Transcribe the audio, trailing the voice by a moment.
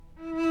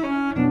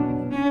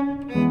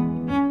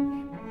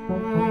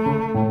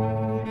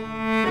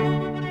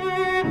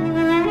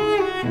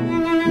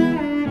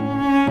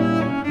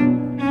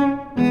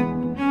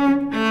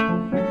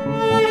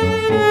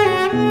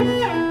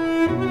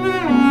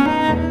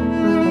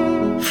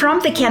From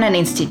the Kennan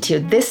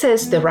Institute, this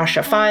is the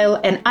Russia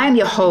File, and I'm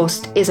your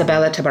host,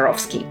 Isabella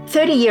Tabarovsky.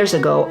 30 years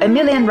ago, 1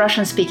 million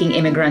Russian-speaking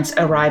immigrants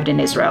arrived in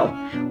Israel.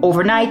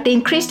 Overnight, they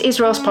increased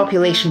Israel's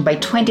population by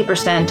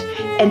 20%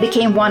 and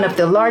became one of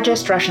the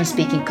largest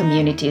Russian-speaking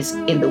communities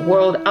in the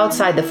world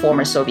outside the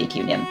former Soviet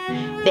Union.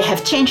 They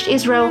have changed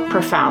Israel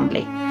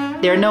profoundly.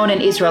 They're known in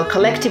Israel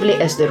collectively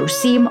as the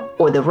Rusim,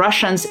 or the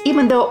Russians,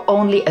 even though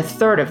only a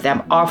third of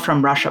them are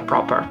from Russia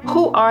proper.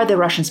 Who are the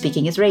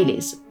Russian-speaking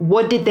Israelis?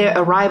 What did their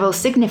arrival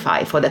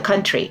signify for the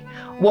country?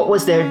 What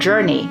was their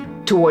journey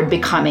toward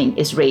becoming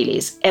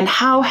Israelis? And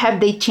how have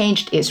they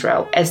changed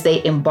Israel as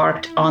they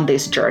embarked on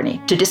this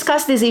journey? To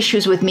discuss these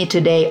issues with me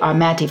today are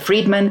Mati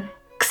Friedman,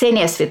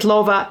 Ksenia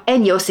Svetlova,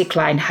 and Yossi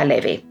Klein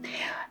Halevi.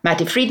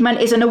 Mati Friedman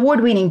is an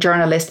award-winning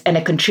journalist and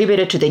a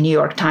contributor to the New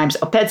York Times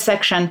op-ed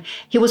section.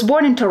 He was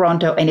born in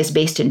Toronto and is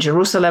based in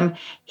Jerusalem.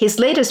 His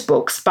latest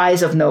book,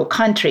 Spies of No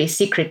Country: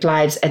 Secret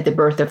Lives at the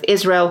Birth of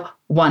Israel,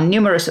 won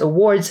numerous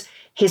awards.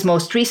 His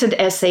most recent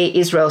essay,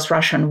 Israel's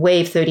Russian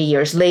Wave 30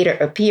 Years Later,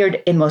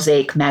 appeared in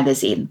Mosaic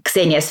magazine.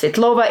 Ksenia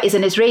Svetlova is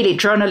an Israeli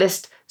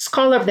journalist,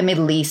 scholar of the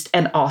Middle East,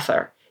 and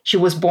author. She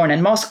was born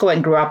in Moscow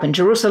and grew up in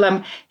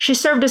Jerusalem. She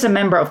served as a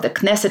member of the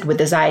Knesset with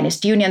the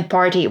Zionist Union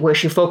Party, where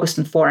she focused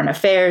on foreign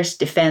affairs,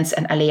 defense,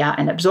 and aliyah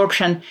and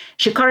absorption.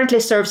 She currently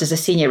serves as a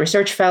senior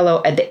research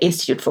fellow at the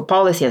Institute for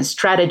Policy and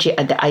Strategy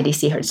at the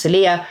IDC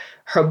Herzliya.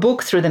 Her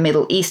book, Through the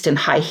Middle East in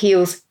High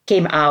Heels,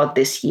 came out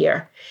this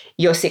year.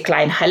 Yossi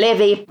Klein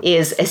Halevi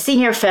is a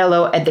senior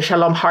fellow at the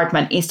Shalom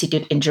Hartman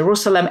Institute in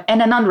Jerusalem and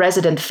a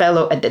non-resident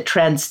fellow at the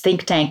Trends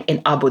think tank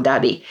in Abu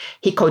Dhabi.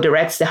 He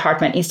co-directs the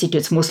Hartman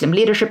Institute's Muslim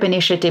Leadership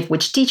Initiative,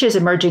 which teaches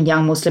emerging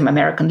young Muslim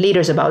American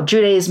leaders about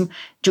Judaism,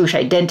 Jewish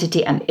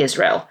identity, and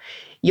Israel.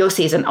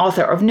 Yossi is an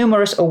author of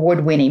numerous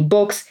award-winning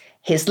books.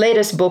 His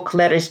latest book,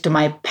 Letters to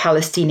My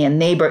Palestinian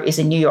Neighbor, is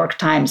a New York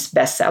Times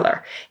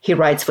bestseller. He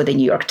writes for the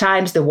New York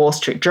Times, the Wall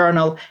Street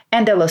Journal,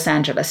 and the Los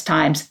Angeles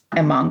Times,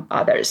 among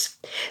others.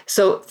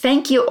 So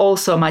thank you all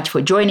so much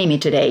for joining me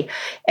today.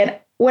 And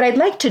what I'd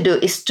like to do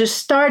is to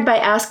start by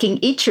asking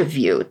each of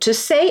you to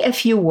say a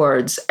few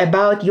words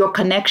about your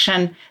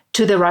connection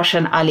to the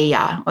Russian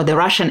aliyah, or the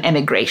Russian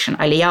emigration.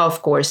 Aliyah,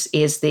 of course,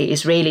 is the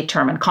Israeli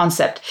term and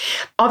concept.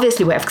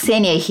 Obviously, we have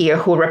Ksenia here,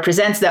 who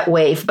represents that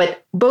wave,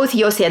 but both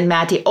Yossi and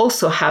Mati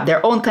also have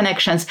their own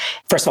connections.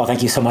 First of all,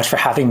 thank you so much for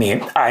having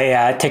me.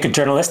 I take a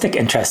journalistic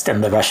interest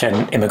in the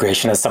Russian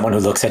immigration as someone who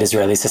looks at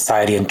Israeli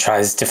society and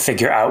tries to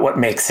figure out what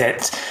makes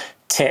it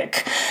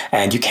tick.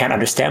 And you can't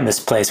understand this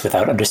place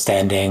without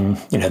understanding,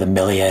 the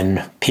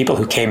million people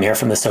who came here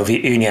from the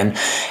Soviet Union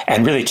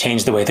and really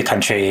changed the way the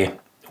country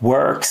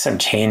works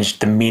and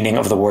changed the meaning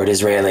of the word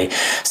Israeli.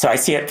 So I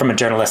see it from a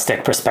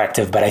journalistic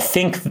perspective, but I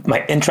think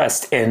my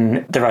interest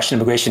in the Russian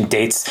immigration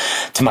dates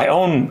to my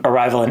own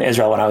arrival in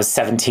Israel when I was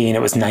 17.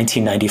 It was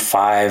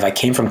 1995. I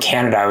came from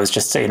Canada. I was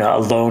just a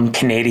lone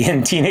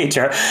Canadian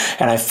teenager,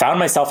 and I found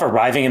myself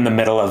arriving in the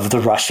middle of the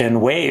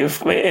Russian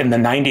wave. In the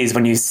 90s,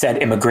 when you said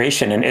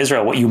immigration in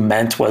Israel, what you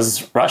meant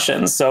was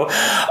Russians. So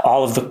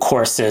all of the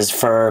courses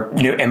for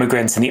new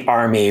immigrants in the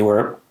army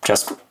were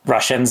just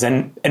Russians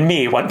and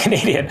me, one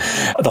Canadian.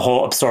 The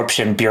whole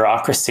absorption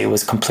bureaucracy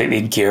was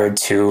completely geared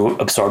to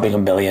absorbing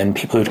 1 million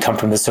people who'd come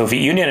from the Soviet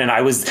Union. And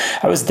I was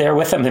there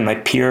with them, and my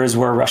peers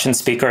were Russian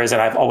speakers.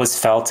 And I've always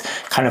felt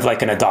kind of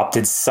like an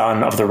adopted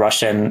son of the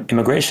Russian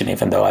immigration,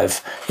 even though I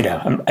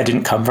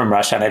didn't come from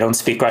Russia and I don't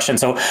speak Russian.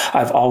 So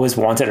I've always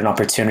wanted an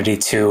opportunity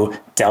to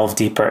delve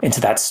deeper into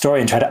that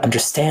story and try to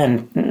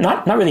understand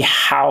not really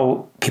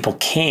how people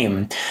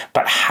came,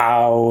 but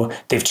how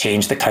they've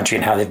changed the country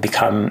and how they've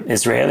become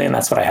Israeli. And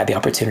that's what I had the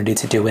opportunity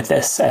to do with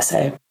this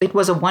essay. It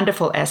was a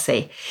wonderful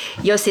essay.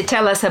 Yossi,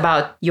 tell us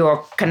about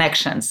your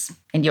connections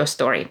and your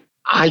story.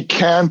 I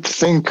can't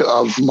think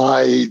of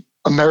my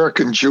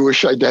American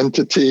Jewish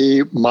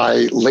identity,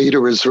 my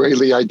later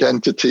Israeli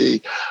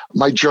identity,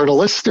 my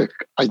journalistic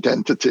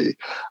identity,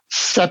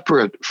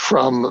 separate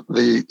from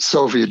the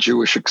Soviet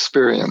Jewish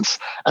experience.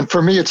 And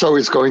for me, it's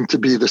always going to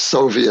be the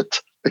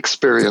Soviet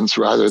experience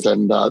rather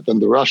than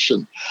the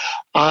Russian.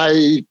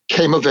 I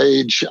came of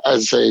age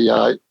as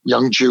a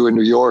young Jew in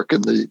New York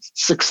in the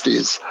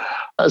 60s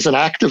as an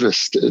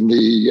activist in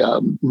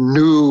the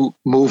new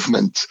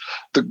movement,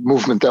 the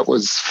movement that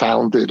was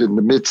founded in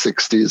the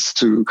mid-60s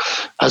to,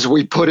 as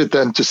we put it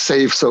then, to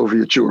save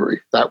Soviet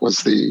Jewry. That was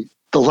the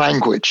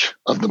language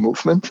of the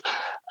movement.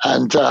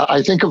 And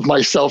I think of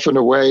myself in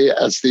a way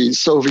as the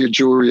Soviet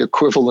Jewry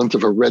equivalent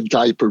of a red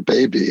diaper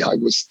baby. I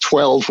was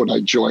 12 when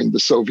I joined the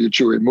Soviet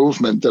Jewry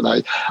movement, and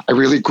I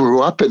really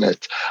grew up in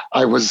it.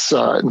 I was,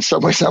 in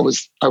some ways, I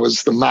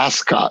was the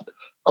mascot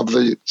of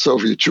the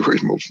Soviet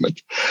Jewry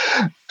movement.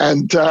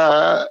 And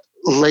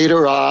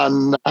later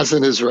on, as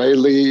an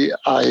Israeli,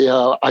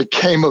 I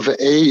came of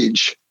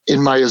age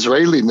in my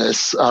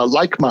Israeliness.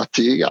 Like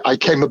Mati, I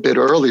came a bit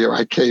earlier.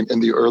 I came in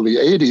the early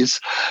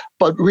 80s,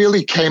 but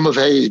really came of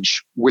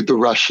age with the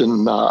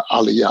Russian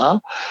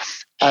Aliyah.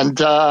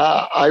 And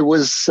I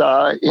was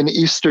in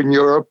Eastern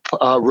Europe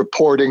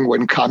reporting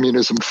when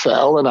communism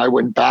fell, and I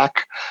went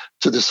back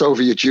to the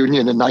Soviet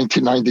Union in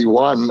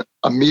 1991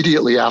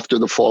 immediately after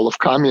the fall of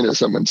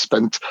communism and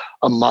spent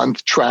a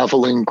month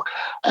traveling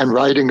and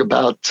writing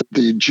about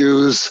the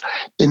Jews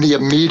in the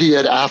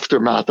immediate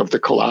aftermath of the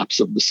collapse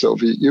of the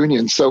Soviet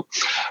Union. So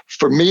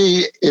for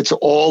me, it's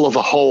all of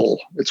a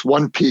whole. It's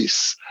one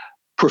piece.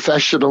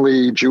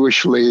 Professionally,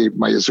 Jewishly,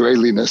 my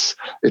Israeliness,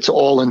 it's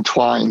all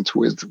entwined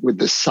with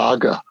this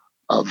saga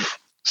of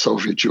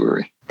Soviet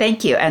Jewry.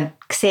 Thank you. And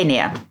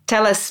Ksenia,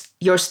 tell us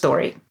your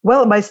story.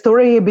 Well, my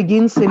story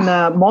begins in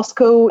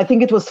Moscow. I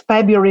think it was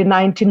February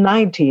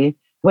 1990,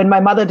 when my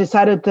mother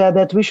decided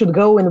that we should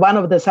go in one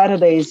of the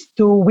Saturdays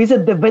to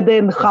visit the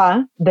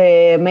VDNH,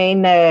 the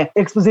main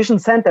exposition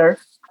center,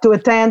 to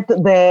attend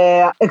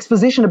the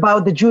exposition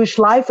about the Jewish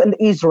life in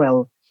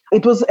Israel.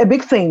 It was a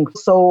big thing.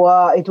 So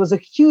it was a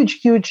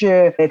huge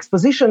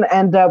exposition.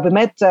 And we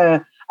met,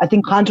 I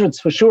think, hundreds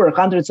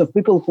of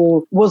people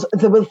who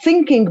they were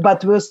thinking,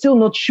 but were still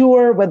not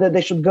sure whether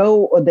they should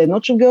go or they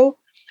not should go.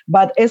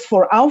 But as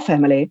for our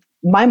family,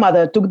 my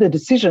mother took the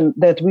decision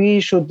that we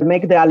should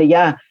make the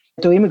Aliyah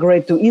to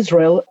immigrate to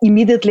Israel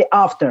immediately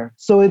after.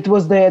 So it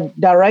was the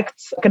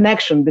direct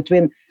connection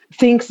between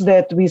things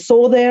that we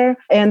saw there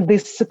and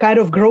this kind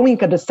of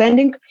growing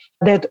understanding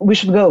that we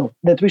should go,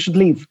 that we should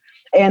leave.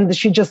 And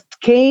she just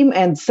came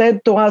and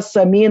said to us,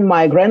 me and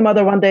my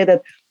grandmother one day,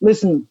 that,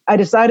 listen, I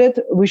decided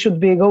we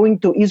should be going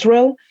to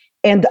Israel.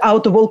 And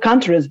out of all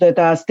countries that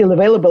are still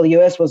available,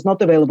 US was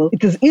not available,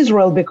 it is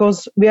Israel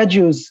because we are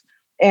Jews.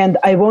 And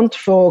I want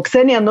for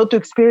Ksenia not to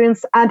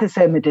experience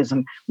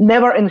anti-Semitism,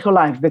 never in her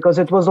life, because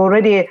it was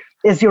already,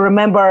 as you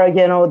remember,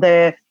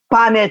 the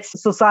Pamets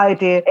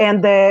Society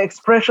and the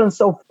expressions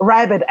of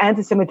rabid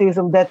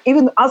anti-Semitism that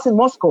even us in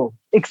Moscow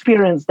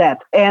experienced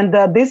that. And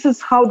this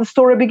is how the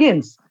story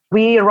begins.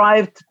 We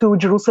arrived to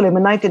Jerusalem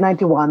in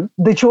 1991.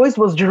 The choice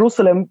was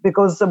Jerusalem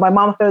because my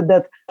mom heard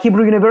that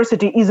Hebrew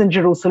University is in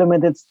Jerusalem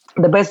and it's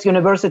the best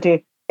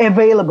university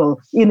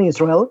available in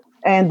Israel.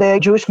 And the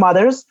Jewish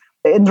mothers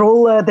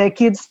enroll their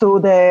kids to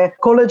the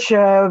college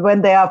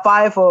when they are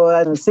 5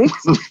 or 6.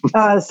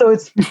 So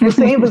it's the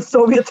same with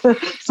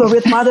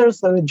Soviet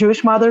mothers,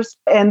 Jewish mothers.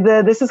 And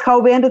this is how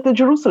we ended in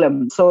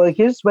Jerusalem. So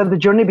here's where the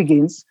journey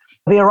begins.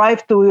 We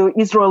arrived to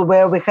Israel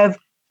where we have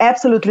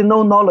absolutely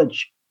no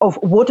knowledge of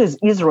what is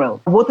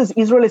Israel, what is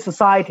Israeli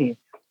society,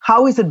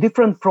 how is it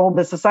different from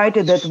the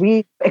society that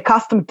we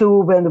accustomed to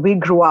when we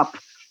grew up.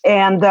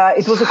 And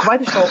it was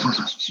quite a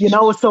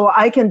shock, so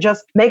I can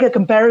just make a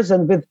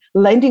comparison with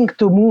landing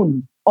to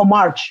moon or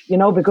Mars,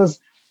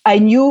 because I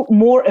knew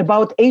more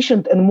about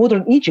ancient and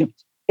modern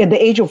Egypt at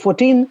the age of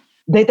 14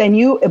 than I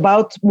knew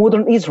about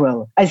modern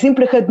Israel. I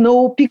simply had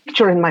no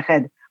picture in my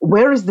head.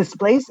 Where is this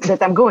place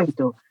that I'm going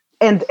to?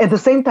 And at the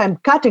same time,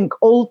 cutting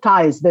all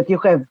ties that you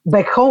have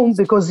back home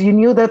because you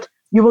knew that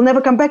you will never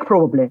come back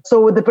probably.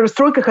 So the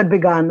perestroika had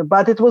begun,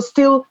 but it was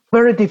still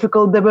very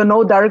difficult. There were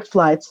no direct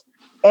flights.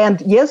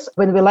 And yes,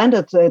 when we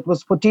landed, it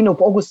was 14th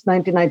of August,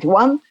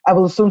 1991. I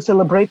will soon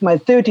celebrate my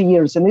 30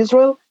 years in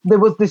Israel. There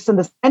was this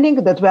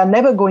understanding that we are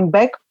never going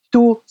back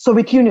to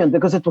Soviet Union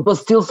because it was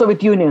still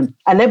Soviet Union.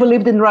 I never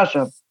lived in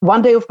Russia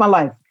one day of my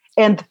life.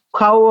 And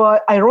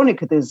how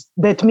ironic it is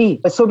that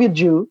me, a Soviet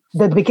Jew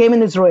that became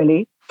an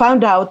Israeli,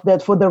 found out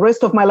that for the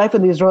rest of my life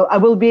in Israel, I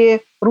will be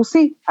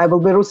Russi. I will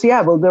be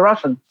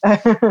Russian.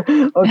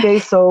 Okay,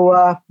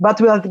 so,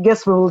 but I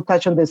guess we will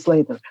touch on this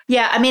later.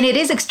 Yeah, I mean, it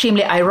is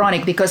extremely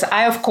ironic because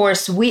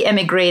we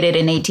emigrated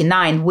in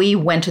 89. We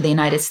went to the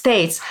United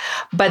States.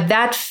 But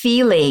that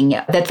feeling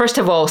that, first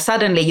of all,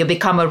 suddenly you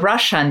become a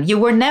Russian, you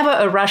were never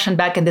a Russian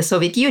back in the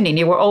Soviet Union.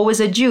 You were always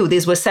a Jew.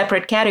 These were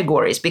separate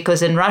categories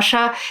because in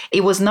Russia,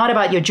 it was not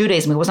about your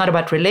Judaism. It was not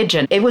about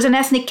religion. It was an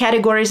ethnic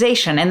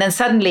categorization. And then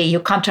suddenly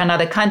you come to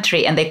another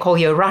country and they call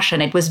you a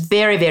Russian. It was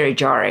very, very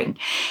jarring.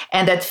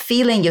 And that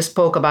feeling you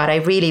spoke about, I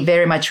really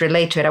very much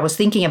relate to it. I was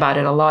thinking about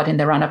it a lot in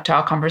the run-up to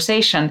our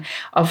conversation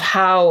of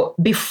how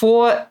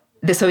before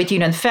the Soviet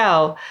Union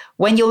fell,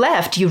 when you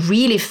left, you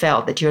really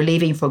felt that you're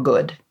leaving for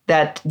good,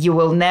 that you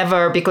will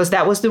never, because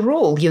that was the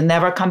rule, you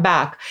never come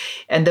back.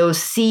 And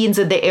those scenes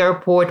at the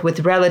airport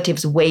with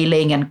relatives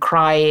wailing and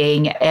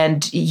crying,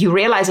 and you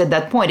realize at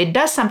that point, it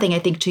does something, I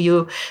think, to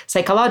you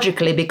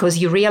psychologically, because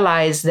you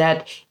realize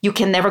that you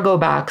can never go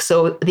back.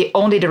 So the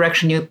only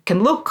direction you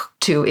can look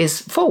to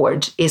is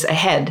forward, is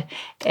ahead.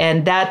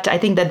 And that, I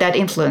think that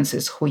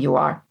influences who you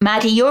are.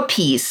 Matti, your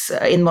piece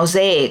in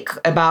Mosaic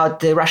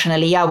about the Russian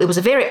Aliyah, it was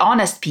a very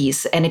honest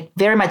piece, and it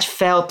very much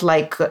felt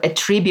like a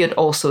tribute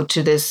also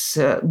to this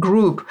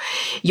group.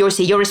 Your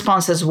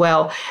response as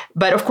well.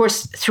 But of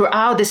course,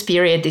 throughout this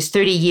period, these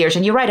 30 years,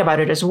 and you write about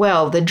it as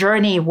well, the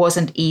journey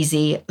wasn't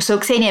easy. So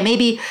Ksenia,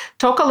 maybe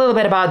talk a little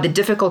bit about the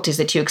difficulties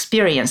that you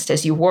experienced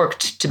as you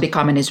worked to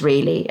become an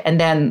Israeli. And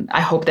then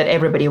I hope that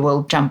everybody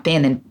will jump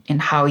in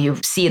how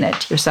you've seen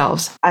it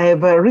yourselves. I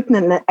have written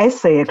an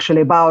essay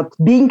actually about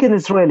being an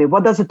Israeli.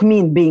 What does it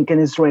mean being an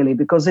Israeli?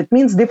 Because it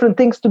means different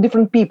things to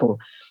different people.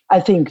 I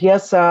think,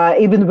 yes,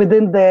 even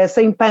within the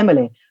same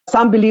family.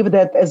 Some believe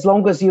that as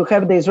long as you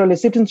have the Israeli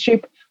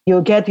citizenship,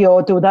 you get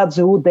your Teudat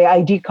Zehut, the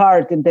ID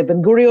card in the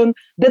Ben Gurion,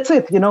 that's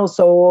it,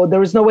 so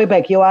there is no way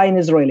back. You are an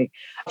Israeli.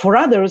 For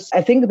others,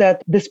 I think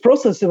that this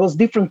process was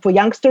different for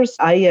youngsters.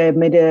 I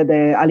made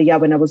the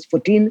Aliyah when I was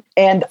 14.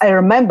 And I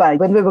remember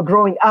when we were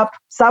growing up,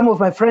 some of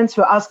my friends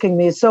were asking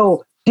me,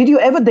 so did you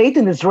ever date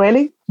an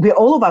Israeli?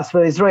 All of us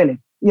were Israeli.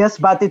 Yes,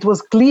 but it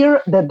was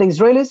clear that the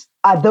Israelis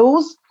are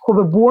those who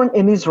were born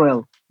in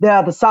Israel. They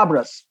are the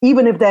Sabras.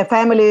 Even if their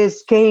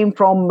families came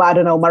from,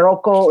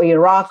 Morocco or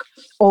Iraq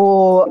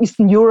or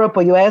Eastern Europe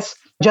or US,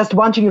 just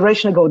one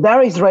generation ago,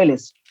 they're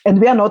Israelis. And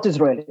we are not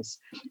Israelis.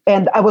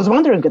 And I was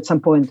wondering at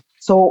some point,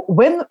 so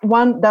when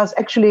one does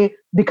actually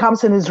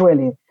becomes an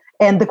Israeli?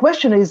 And the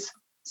question is,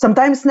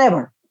 sometimes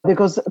never,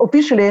 because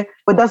officially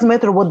it doesn't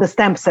matter what the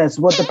stamp says,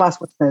 what the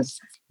passport says,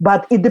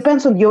 but it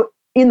depends on your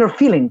inner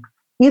feeling.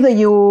 Either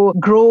you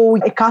grow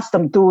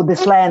accustomed to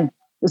this land,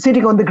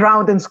 sitting on the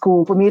ground in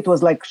school. For me, it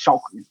was like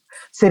shock,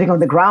 sitting on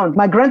the ground.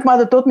 My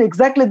grandmother taught me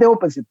exactly the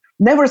opposite.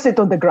 Never sit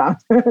on the ground.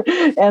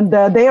 And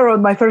there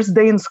on my first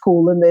day in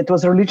school, and it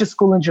was a religious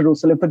school in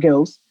Jerusalem for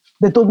girls,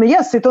 they told me,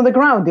 yes, sit on the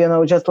ground,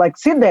 just like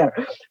sit there.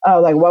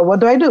 Like, well,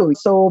 what do I do?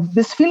 So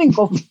this feeling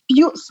of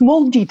few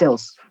small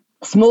details,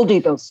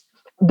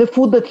 the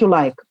food that you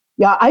like.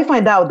 Yeah, I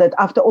find out that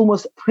after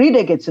almost 3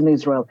 decades in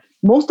Israel,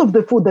 most of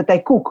the food that I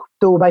cook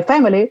to my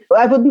family,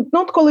 I would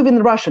not call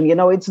even Russian,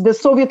 it's the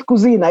Soviet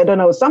cuisine. I don't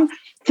know, some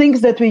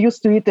things that we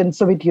used to eat in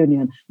Soviet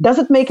Union. Does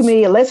it make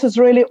me less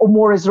Israeli or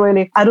more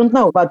Israeli? I don't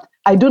know, but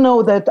I do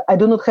know that I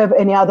do not have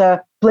any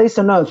other place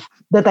on earth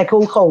that I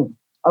call home.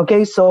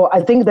 Okay, so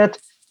I think that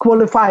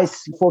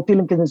qualifies for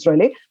feeling an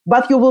Israeli,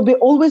 but you will be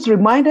always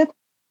reminded,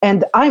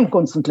 and I'm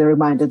constantly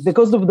reminded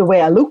because of the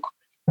way I look,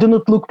 do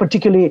not look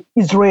particularly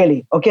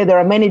Israeli. Okay, there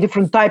are many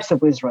different types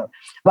of Israel,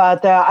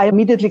 but I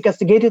immediately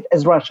castigated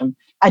as Russian.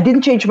 I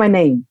didn't change my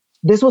name.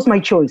 This was my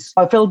choice.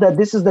 I felt that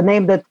this is the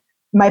name that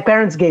my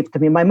parents gave to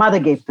me, my mother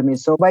gave to me.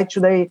 So why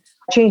should I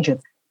change it?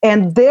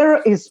 And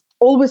there is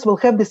always will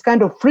have this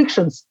kind of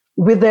frictions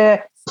with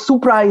the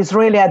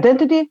supra-Israeli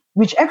identity,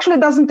 which actually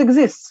doesn't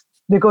exist.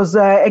 Because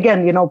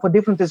again, for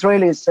different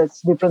Israelis,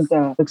 it's different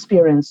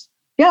experience.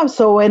 Yeah,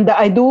 so, and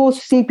I do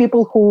see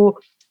people who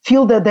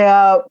feel that they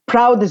are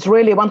proud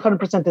Israeli,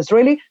 100%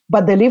 Israeli,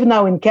 but they live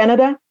now in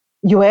Canada,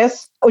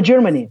 US, or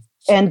Germany.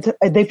 And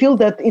they feel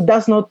that it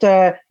does not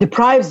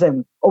deprive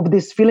them of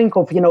this feeling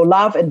of,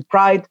 love and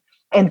pride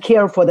and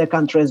care for their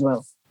country as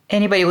well.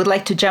 Anybody would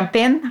like to jump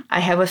in? I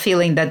have a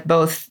feeling that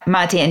both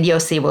Mati and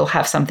Yossi will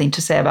have something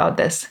to say about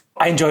this.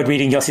 I enjoyed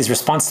reading Yossi's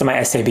response to my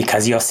essay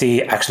because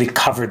Yossi actually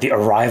covered the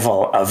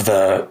arrival of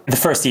the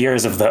first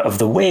years of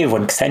the wave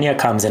when Ksenia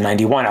comes in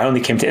 91. I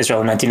only came to Israel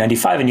in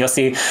 1995, and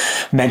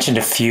Yossi mentioned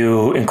a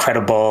few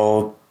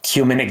incredible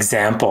human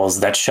examples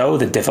that show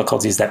the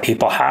difficulties that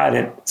people had,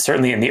 and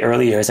certainly in the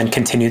early years, and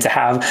continue to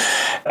have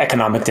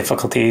economic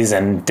difficulties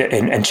and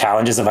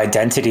challenges of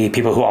identity.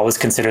 People who always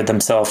considered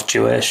themselves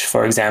Jewish,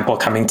 for example,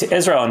 coming to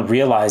Israel and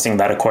realizing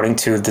that according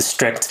to the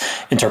strict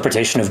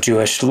interpretation of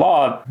Jewish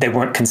law, they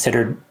weren't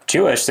considered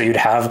Jewish. So you'd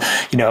have,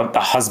 a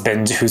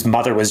husband whose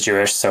mother was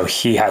Jewish, so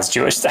he has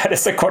Jewish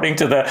status according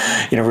to the,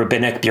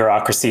 rabbinic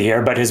bureaucracy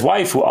here. But his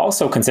wife, who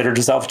also considered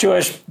herself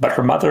Jewish, but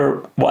her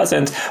mother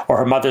wasn't, or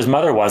her mother's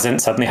mother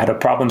wasn't, suddenly had a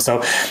problem.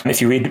 So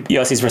if you read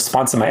Yossi's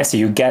response to my essay,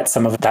 you get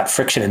some of that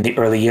friction in the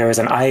early years.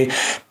 And I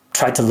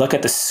tried to look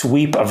at the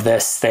sweep of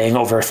this thing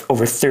over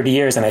 30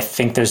 years, and I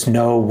think there's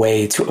no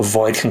way to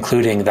avoid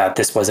concluding that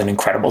this was an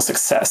incredible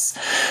success,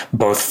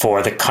 both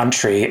for the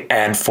country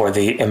and for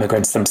the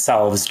immigrants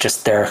themselves,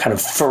 just their kind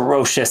of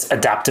ferocious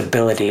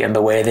adaptability and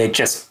the way they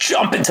just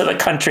jump into the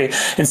country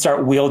and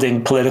start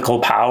wielding political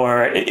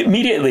power.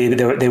 Immediately,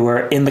 they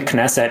were in the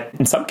Knesset,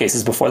 in some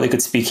cases, before they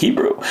could speak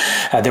Hebrew.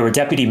 There were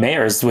deputy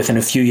mayors within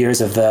a few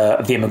years of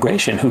the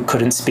immigration who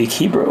couldn't speak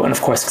Hebrew. And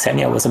of course,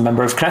 Ksenia was a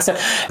member of Knesset.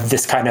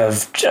 This kind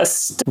of just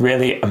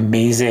really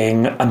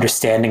amazing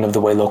understanding of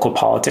the way local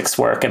politics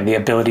work and the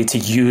ability to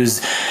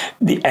use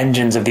the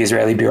engines of the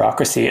Israeli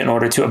bureaucracy in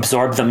order to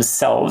absorb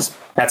themselves.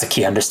 That's a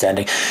key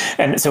understanding.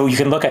 And so you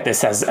can look at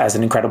this as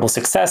an incredible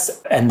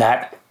success, and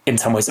that in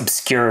some ways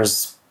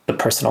obscures the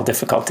personal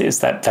difficulties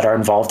that are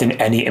involved in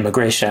any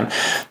immigration.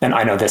 And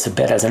I know this a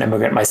bit as an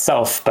immigrant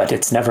myself, but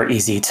it's never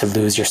easy to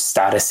lose your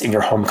status in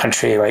your home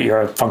country, right?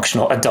 You're a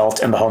functional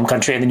adult in the home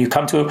country, and then you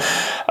come to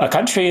a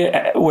country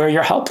where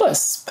you're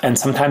helpless. And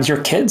sometimes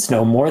your kids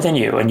know more than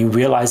you, and you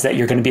realize that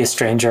you're going to be a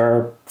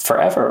stranger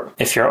forever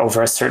if you're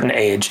over a certain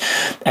age.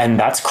 And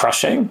that's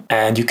crushing.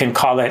 And you can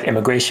call it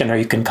immigration, or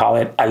you can call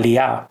it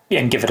aliyah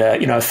and give it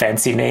a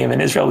fancy name. In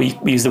Israel, we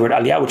use the word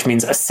aliyah, which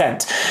means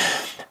ascent.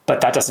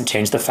 But that doesn't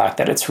change the fact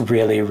that it's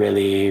really,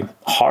 really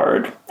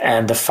hard.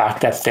 And the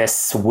fact that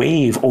this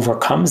wave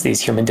overcomes these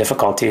human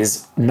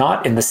difficulties,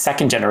 not in the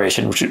second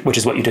generation, which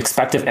is what you'd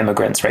expect of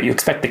immigrants, right? You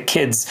expect the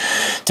kids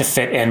to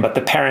fit in, but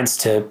the parents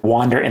to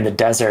wander in the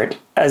desert.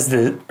 As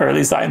the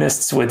early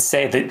Zionists would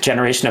say, the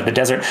generation of the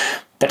desert,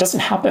 That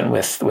doesn't happen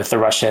with the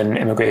Russian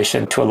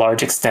immigration. To a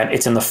large extent,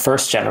 it's in the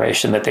first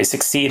generation that they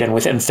succeed. And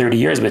within 30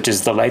 years, which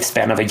is the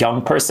lifespan of a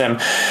young person,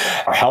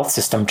 our health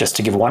system, just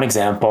to give one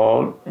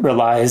example,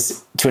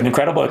 relies to an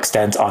incredible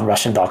extent on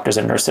Russian doctors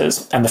and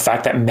nurses. And the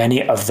fact that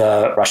many of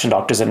the Russian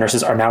doctors and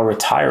nurses are now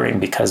retiring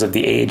because of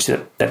the age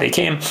that they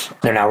came,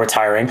 they're now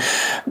retiring.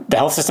 The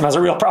health system has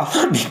a real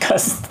problem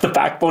because the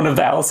backbone of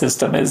the health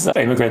system is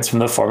immigrants from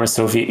the former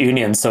Soviet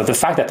Union. So the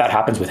fact that that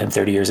happens within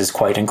 30 years is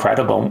quite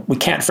incredible. We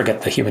can't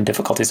forget the human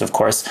difficulties, of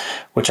course,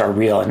 which are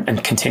real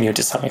and continue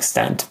to some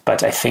extent.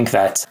 But I think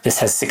that this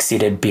has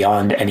succeeded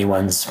beyond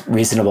anyone's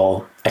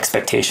reasonable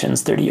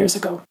expectations 30 years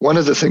ago. One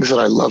of the things that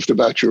I loved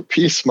about your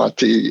piece,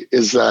 Mati,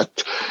 is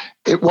that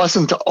it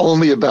wasn't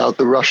only about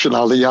the Russian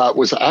Aliyah, it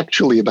was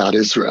actually about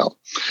Israel.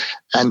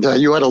 And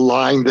you had a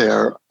line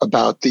there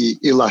about the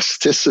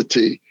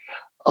elasticity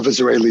of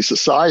Israeli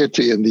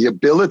society and the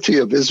ability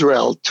of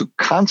Israel to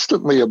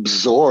constantly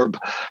absorb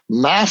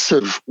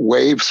massive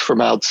waves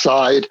from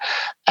outside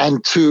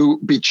and to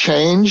be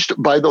changed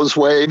by those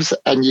waves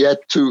and yet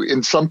to,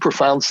 in some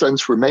profound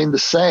sense, remain the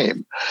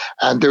same.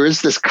 And there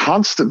is this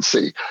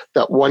constancy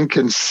that one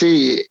can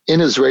see in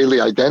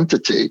Israeli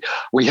identity.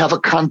 We have a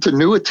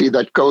continuity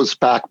that goes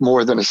back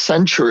more than a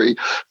century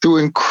through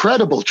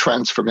incredible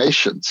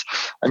transformations.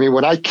 I mean,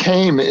 when I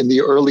came in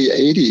the early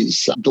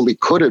 80s, the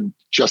Likud had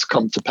just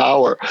come to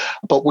power,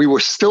 but we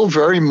were still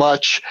very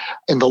much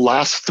in the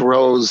last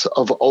throes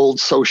of old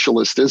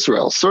socialist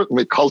Israel,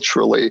 certainly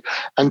culturally,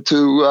 and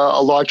to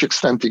a large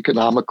extent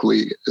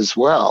economically as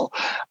well.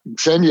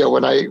 Xenia,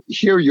 when I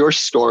hear your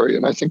story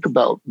and I think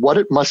about what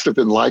it must have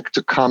been like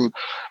to come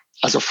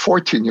as a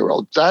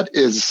 14-year-old, that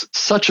is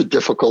such a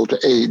difficult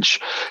age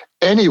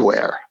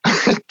anywhere.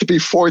 To be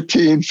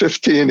 14,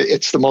 15,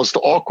 it's the most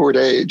awkward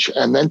age.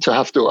 And then to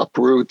have to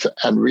uproot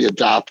and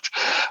readapt.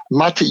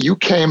 Mati, you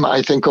came,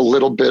 I think, a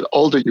little bit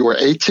older. You were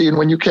 18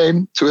 when you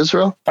came to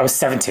Israel? I was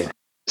 17.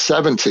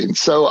 17.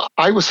 So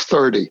I was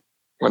 30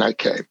 when I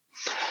came.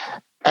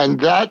 And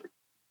that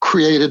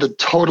created a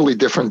totally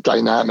different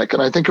dynamic.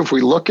 And I think if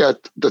we look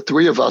at the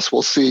three of us,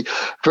 we'll see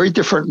very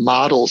different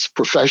models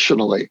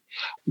professionally.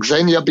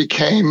 Xenia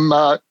became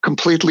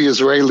completely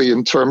Israeli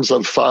in terms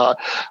of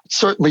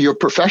certainly your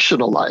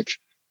professional life.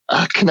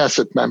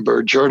 Knesset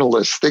member,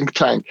 journalist, think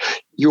tank.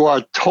 You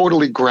are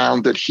totally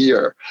grounded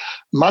here.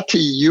 Mati,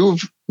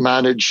 you've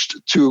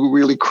managed to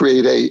really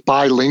create a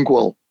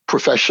bilingual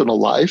professional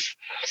life.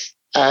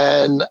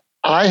 And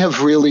I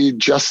have really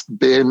just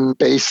been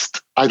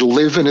based, I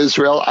live in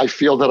Israel. I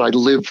feel that I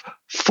live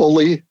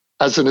fully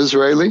as an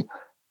Israeli,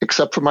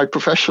 except for my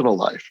professional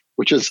life,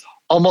 which is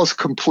almost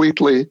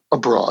completely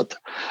abroad.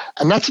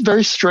 And that's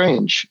very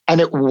strange.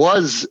 And it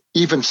was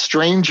even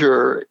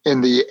stranger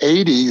in the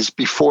 80s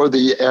before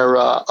the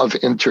era of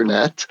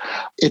internet.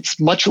 It's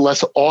much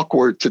less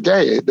awkward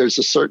today. There's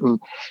a certain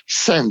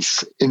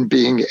sense in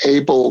being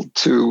able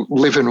to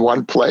live in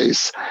one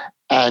place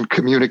and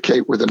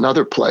communicate with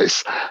another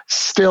place.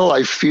 Still,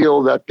 I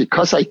feel that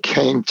because I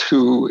came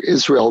to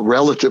Israel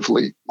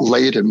relatively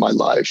late in my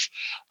life,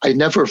 I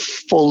never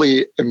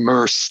fully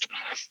immersed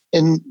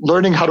in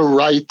learning how to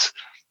write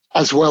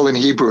as well in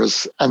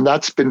Hebrews. And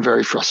that's been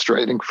very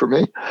frustrating for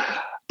me.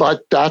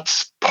 But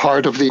that's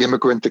part of the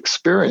immigrant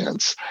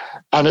experience.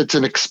 And it's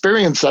an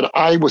experience that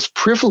I was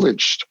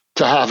privileged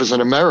to have as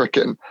an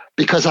American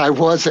because I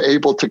was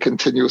able to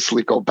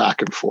continuously go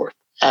back and forth.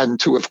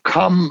 And to have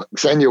come,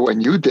 Xenia, when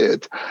you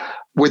did,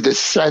 with this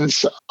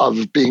sense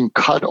of being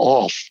cut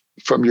off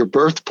from your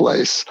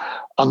birthplace.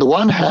 On the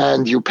one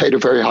hand, you paid a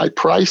very high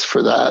price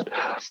for that,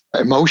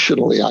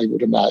 emotionally, I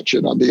would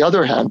imagine. On the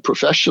other hand,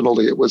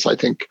 professionally, it was, I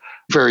think,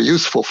 very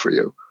useful for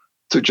you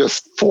to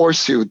just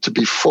force you to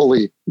be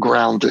fully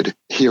grounded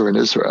here in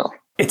Israel.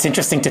 It's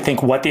interesting to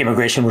think what the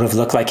immigration would have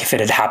looked like if it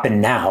had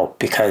happened now,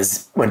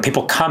 because when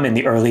people come in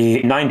the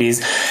early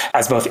 90s,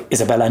 as both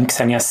Isabella and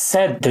Xenia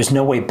said, there's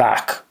no way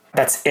back.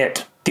 That's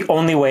it. The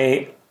only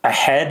way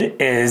ahead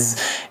is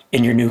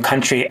in your new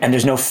country, and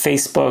there's no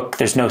Facebook,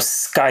 there's no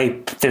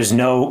Skype, there's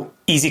no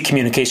easy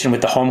communication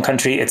with the home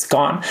country. It's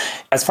gone.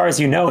 As far as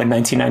you know, in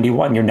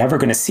 1991, you're never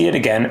going to see it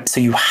again,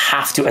 so you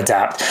have to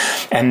adapt.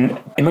 And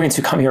immigrants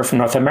who come here from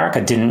North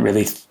America didn't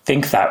really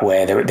think that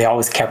way. They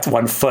always kept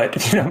one foot,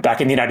 back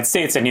in the United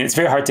States. I mean, it's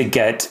very hard to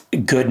get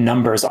good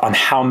numbers on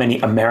how many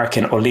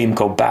American Olim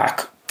go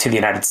back to the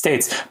United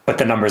States, but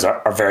the numbers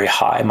are very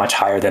high, much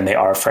higher than they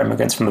are for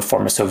immigrants from the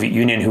former Soviet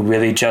Union who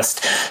really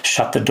just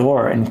shut the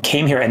door and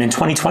came here. And in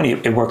 2020,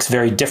 it works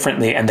very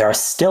differently. And there are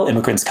still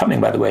immigrants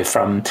coming, by the way,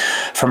 from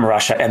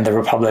Russia and the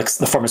republics,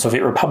 the former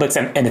Soviet republics.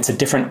 And it's a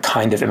different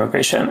kind of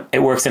immigration.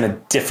 It works in a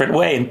different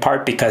way, in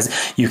part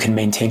because you can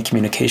maintain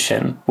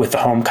communication with the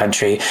home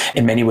country.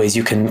 In many ways,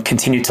 you can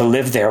continue to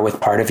live there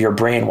with part of your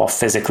brain while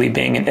physically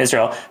being in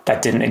Israel.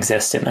 That didn't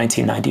exist in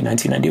 1990,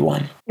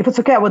 1991. If it's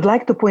okay, I would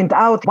like to point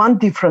out one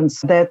difference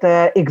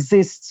that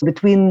exists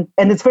between,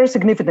 and it's very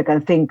significant, I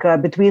think,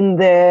 between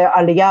the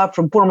Aliyah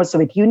from former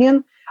Soviet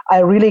Union, I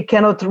really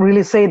cannot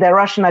really say the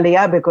Russian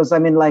Aliyah because, I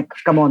mean, like,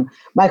 come on.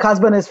 My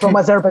husband is from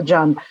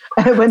Azerbaijan.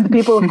 When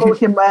people call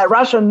him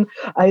Russian,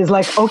 he's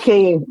like,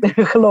 okay,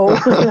 hello.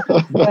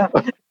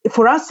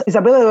 For us,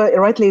 Isabella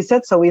rightly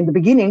said so in the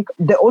beginning,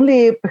 the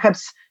only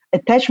perhaps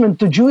attachment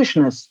to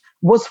Jewishness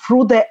was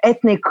through the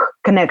ethnic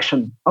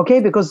connection, okay?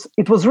 Because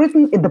it was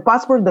written in the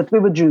passport that we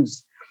were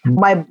Jews.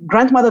 My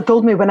grandmother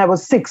told me when I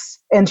was 6,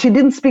 and she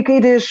didn't speak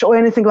Yiddish or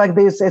anything like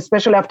this,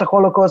 especially after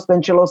Holocaust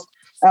when she lost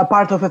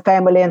part of her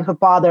family and her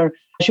father.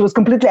 She was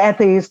completely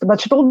atheist, but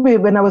she told me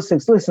when I was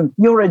 6, listen,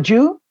 you're a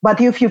Jew, but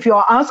if you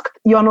are asked,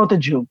 you're not a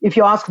Jew. If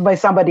you're asked by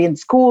somebody in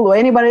school or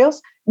anybody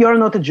else, you're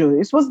not a Jew.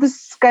 It was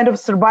this kind of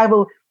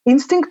survival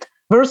instinct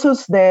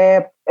versus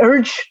the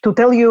urge to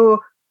tell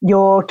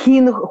your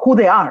kin who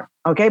they are,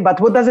 okay?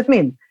 But what does it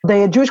mean?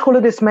 The Jewish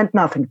holidays meant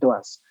nothing to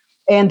us.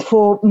 And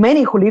for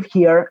many who live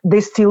here,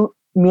 they still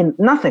mean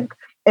nothing.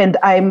 And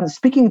I'm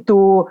speaking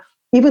to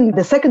even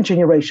the second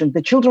generation,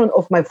 the children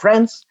of my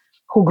friends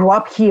who grew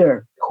up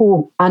here,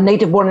 who are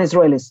native-born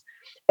Israelis.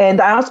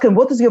 And I ask them,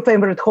 what is your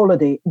favorite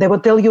holiday? They will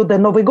tell you the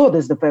Novi God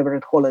is the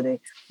favorite holiday,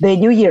 the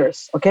New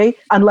Year's, okay?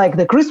 Unlike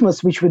the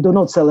Christmas, which we do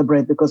not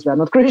celebrate because we are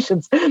not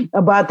Christians.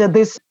 But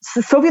this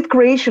Soviet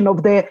creation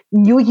of the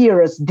New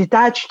Year's,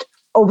 detached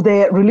of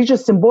the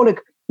religious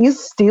symbolic, is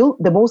still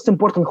the most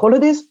important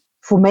holidays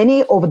for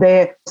many of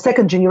the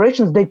second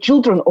generations, the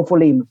children of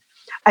Olim.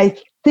 I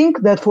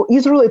think that for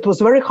Israel, it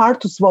was very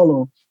hard to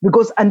swallow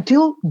because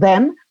until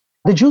then,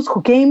 the Jews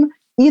who came,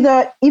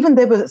 even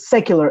they were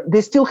secular,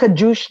 they still had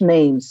Jewish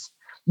names.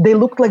 They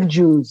looked like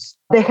Jews.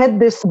 They had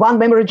this one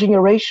memory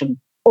generation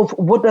of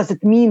what does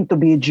it mean to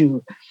be a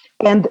Jew.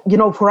 And,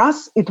 for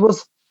us, it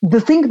was the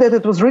thing that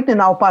it was written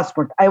in our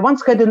passport. I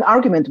once had an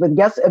argument with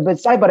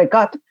Sai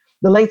Barakat,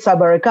 the late Sai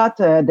Barakat,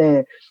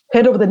 the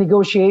head of the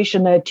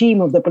negotiation team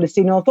of the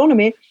Palestinian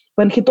Autonomy,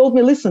 when he told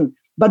me, listen,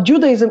 but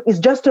Judaism is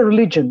just a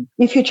religion.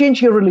 If you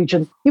change your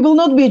religion, you will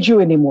not be a Jew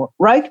anymore,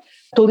 right?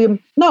 I told him,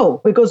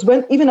 no, because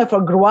even if I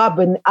grew up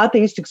in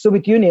atheistic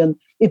Soviet Union,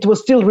 it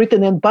was still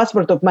written in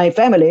passport of my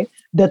family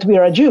that we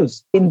are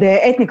Jews in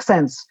the ethnic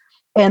sense.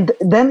 And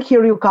then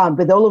here you come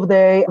with all of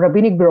the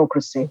rabbinic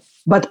bureaucracy,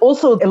 but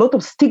also a lot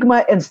of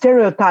stigma and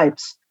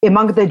stereotypes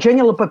among the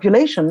general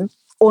population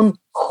on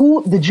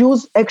who the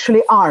Jews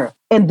actually are.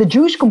 And the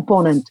Jewish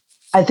component,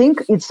 I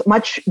think it's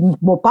much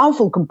more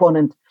powerful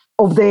component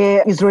of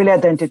the Israeli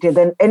identity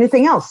than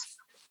anything else.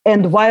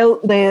 And while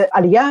the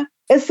Aliyah,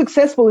 as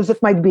successful as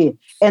it might be,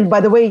 and by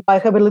the way, I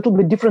have a little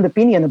bit different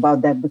opinion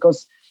about that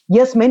because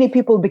yes, many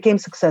people became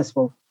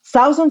successful.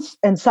 Thousands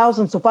and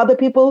thousands of other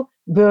people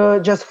were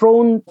just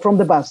thrown from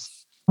the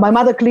bus. My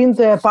mother cleaned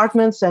the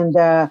apartments and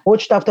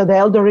watched after the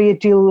elderly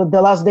till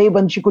the last day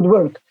when she could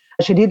work.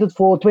 She did it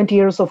for 20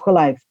 years of her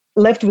life,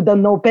 left without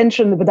no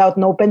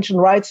pension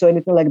rights or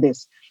anything like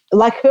this.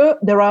 Like her,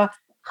 there are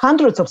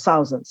hundreds of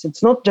thousands.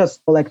 It's not just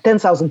like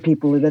 10,000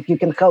 people that you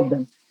can help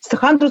them. It's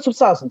hundreds of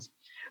thousands.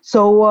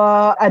 So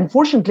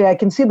unfortunately, I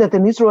can see that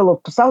in Israel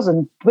of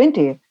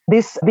 2020,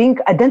 this being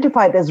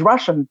identified as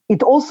Russian,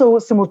 it also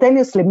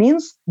simultaneously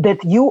means that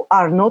you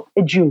are not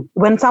a Jew.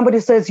 When somebody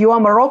says you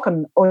are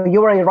Moroccan or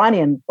you are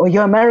Iranian or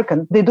you're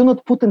American, they do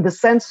not put in the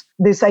sense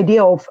this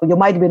idea of you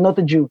might be not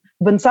a Jew.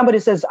 When somebody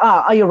says,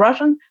 are you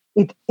Russian?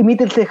 It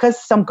immediately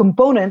has some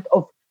component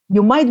of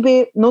you might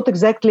be not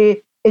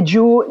exactly a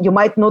Jew, you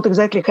might not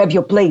exactly have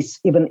your place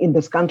even in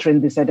this country,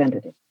 in this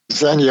identity.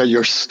 Xenia,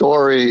 your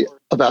story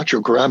about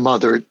your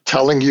grandmother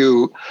telling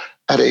you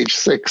at age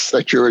 6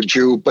 that you're a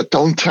Jew, but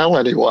don't tell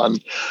anyone,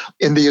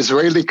 in the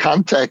Israeli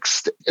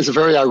context is a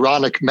very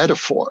ironic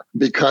metaphor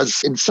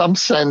because in some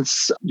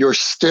sense, you're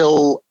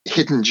still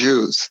hidden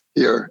Jews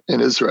here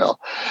in Israel.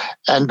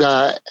 And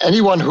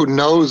anyone who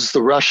knows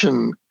the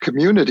Russian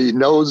community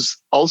knows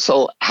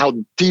also how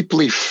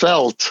deeply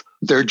felt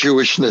their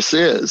Jewishness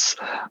is.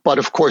 But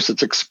of course,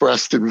 it's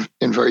expressed in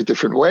very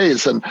different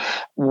ways. And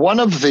one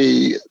of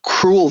the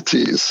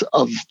cruelties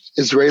of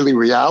Israeli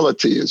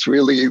reality is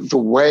really the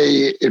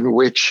way in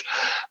which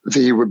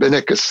the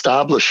rabbinic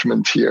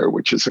establishment here,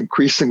 which is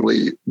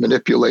increasingly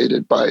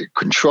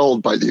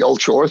controlled by the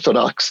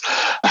ultra-Orthodox,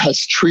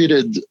 has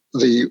treated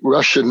the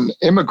Russian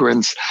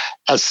immigrants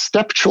as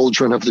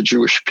stepchildren of the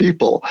Jewish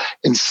people,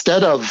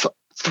 instead of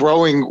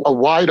throwing a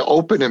wide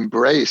open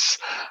embrace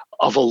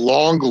of a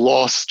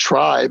long-lost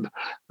tribe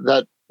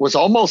that was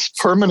almost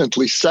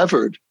permanently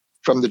severed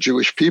from the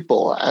Jewish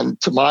people, and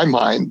to my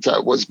mind,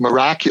 was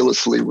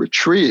miraculously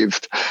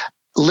retrieved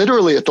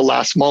literally at the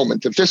last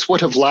moment. If this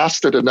would have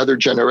lasted another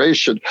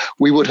generation,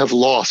 we would have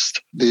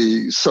lost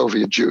the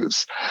Soviet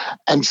Jews.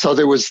 And so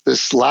there was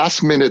this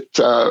last-minute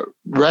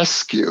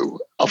rescue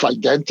of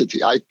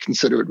identity. I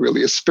consider it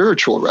really a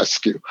spiritual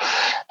rescue.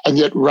 And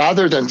yet,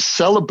 rather than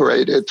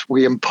celebrate it,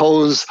 we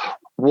impose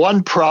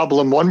one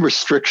problem, one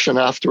restriction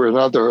after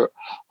another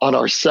on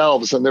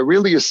ourselves. And there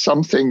really is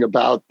something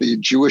about the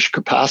Jewish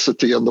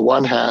capacity on the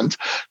one hand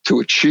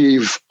to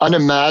achieve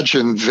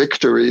unimagined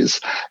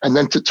victories and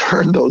then to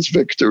turn those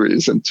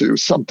victories into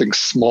something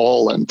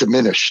small and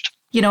diminished.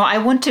 I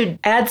want to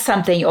add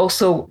something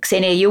also.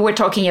 Ksenia, you were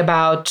talking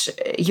about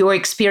your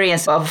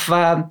experience of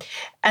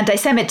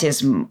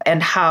anti-Semitism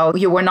and how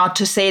you were not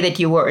to say that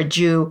you were a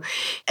Jew.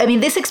 I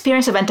mean, this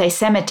experience of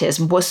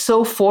anti-Semitism was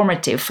so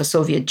formative for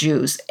Soviet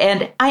Jews.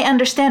 And I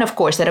understand, of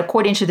course, that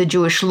according to the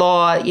Jewish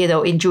law,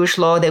 in Jewish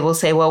law, they will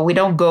say, well, we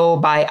don't go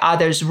by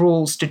others'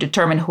 rules to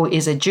determine who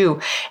is a Jew.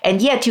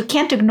 And yet you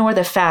can't ignore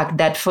the fact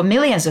that for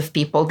millions of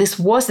people, this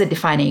was the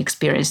defining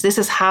experience. This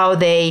is how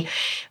they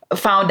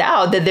found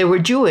out that they were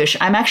Jewish.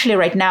 I'm actually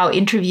right now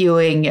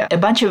interviewing a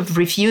bunch of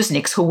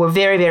refuseniks who were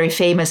very, very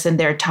famous in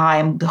their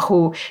time,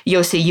 who,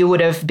 Yossi, you would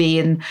have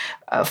been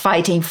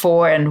fighting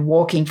for and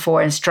walking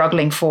for and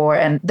struggling for,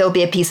 and there'll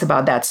be a piece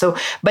about that. So,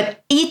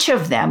 but each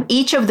of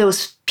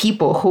those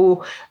people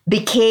who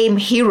became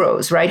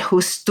heroes, right, who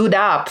stood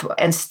up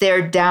and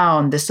stared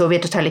down the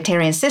Soviet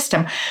totalitarian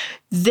system,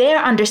 their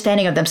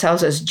understanding of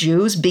themselves as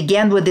Jews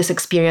began with this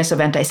experience of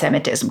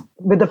anti-Semitism.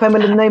 With the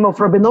family name of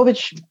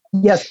Rabinovich,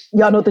 yes,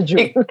 you're not a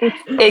Jew.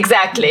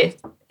 Exactly.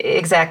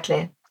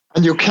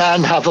 And you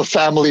can have a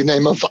family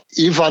name of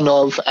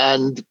Ivanov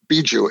and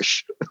be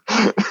Jewish.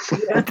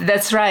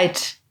 That's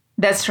right.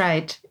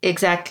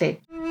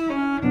 Exactly.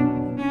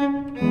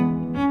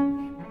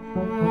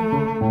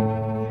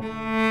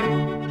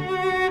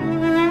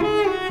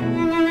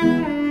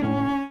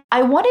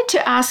 I wanted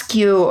to ask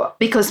you,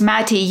 because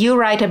Matti, you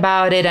write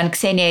about it, and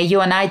Ksenia, you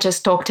and I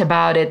just talked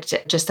about it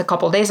just a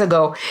couple of days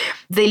ago,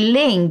 the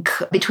link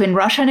between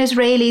Russian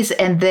Israelis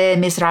and the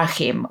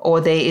Mizrahim,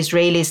 or the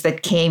Israelis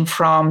that came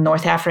from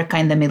North Africa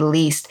and the Middle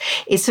East.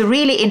 It's a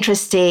really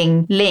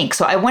interesting link.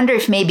 So I wonder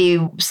if maybe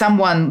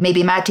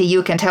Matti,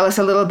 you can tell us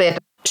a little bit.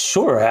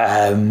 Sure.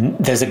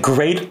 There's a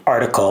great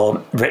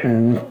article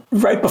written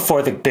right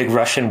before the big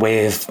Russian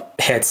wave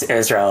hits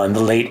Israel in the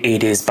late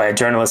 80s by a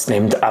journalist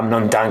named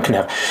Amnon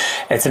Dankner.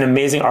 It's an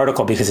amazing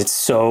article because it's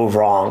so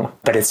wrong,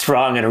 but it's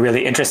wrong in a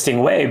really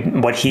interesting way.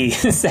 What he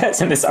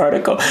says in this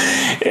article,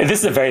 this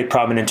is a very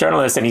prominent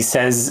journalist, and he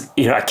says,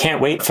 I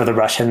can't wait for the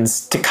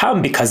Russians to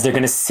come because they're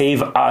going to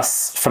save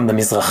us from the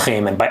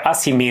Mizrahim. And by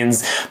us, he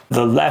means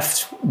the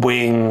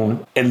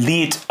left-wing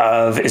elite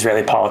of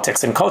Israeli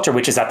politics and culture,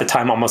 which is at the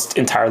time almost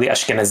entirely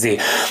Ashkenazi.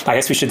 I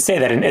guess we should say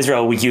that in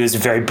Israel, we use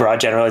very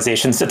broad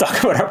generalizations to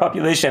talk about our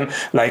population,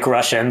 like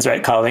Russians,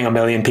 right? Calling 1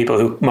 million people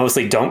who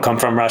mostly don't come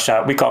from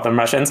Russia, we call them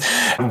Russians.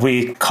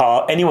 We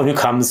call anyone who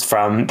comes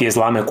from the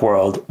Islamic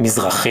world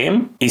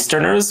Mizrahim,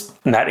 Easterners,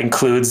 and that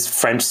includes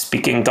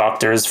French-speaking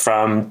doctors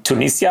from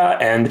Tunisia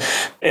and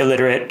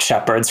illiterate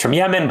shepherds from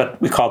Yemen,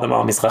 but we call them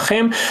all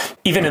Mizrahim.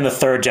 Even in the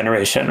third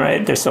generation,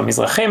 right? They're still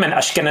Mizrahim. And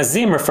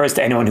Ashkenazim refers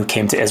to anyone who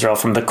came to Israel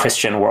from the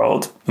Christian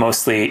world,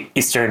 mostly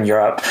Eastern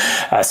Europe.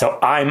 So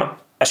I'm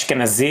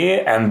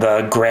Ashkenazi, and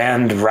the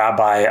grand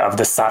rabbi of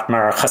the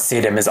Satmar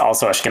Hasidim is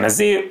also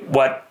Ashkenazi.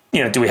 What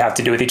do we have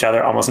to do with each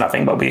other? Almost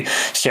nothing, but we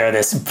share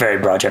this very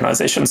broad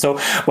generalization. So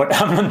what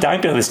Amnon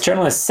Dankner, this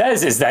journalist,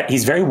 says is that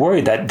he's very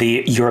worried that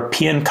the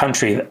European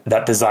country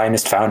that the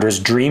Zionist founders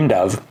dreamed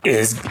of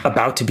is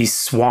about to be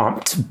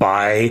swamped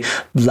by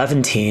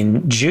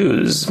Levantine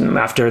Jews.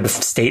 After the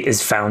state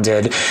is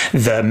founded,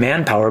 the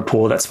manpower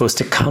pool that's supposed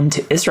to come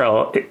to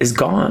Israel is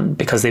gone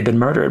because they've been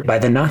murdered by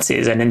the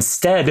Nazis. And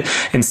instead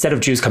of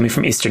Jews coming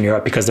from Eastern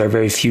Europe, because there are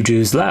very few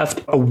Jews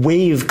left, a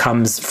wave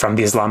comes from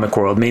the Islamic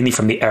world, mainly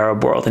from the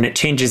Arab world. And it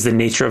changes the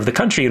nature of the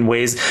country in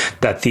ways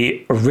that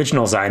the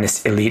original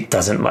Zionist elite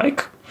doesn't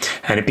like.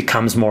 And it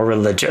becomes more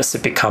religious.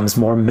 It becomes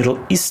more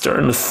Middle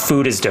Eastern. The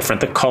food is different.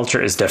 The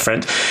culture is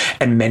different.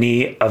 And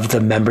many of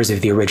the members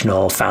of the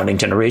original founding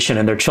generation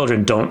and their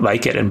children don't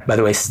like it. And by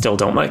the way, still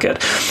don't like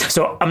it.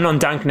 So Amnon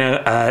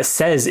Dankner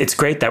says it's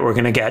great that we're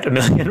going to get 1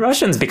 million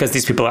Russians because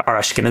these people are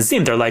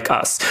Ashkenazim. They're like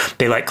us.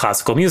 They like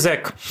classical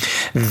music.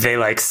 They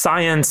like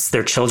science.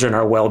 Their children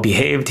are well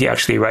behaved. He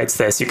actually writes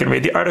this. You can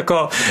read the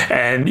article.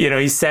 And,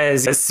 he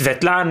says,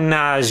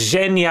 Svetlana,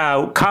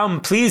 Zhenya, come,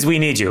 please, we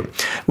need you.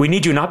 We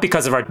need you not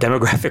because of our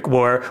demographic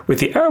war with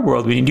the Arab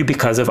world. We need you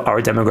because of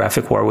our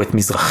demographic war with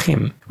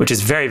Mizrahim, which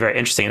is very, very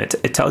interesting. And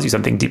it tells you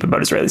something deep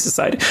about Israeli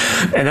society.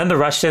 And then the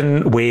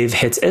Russian wave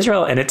hits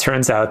Israel, and it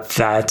turns out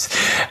that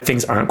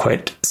things aren't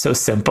quite so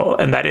simple,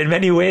 and that in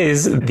many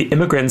ways, the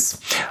immigrants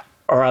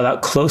are a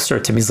lot closer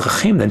to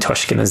Mizrahim than to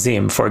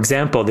Ashkenazim. For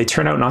example, they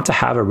turn out not to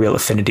have a real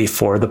affinity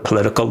for the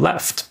political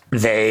left.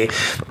 They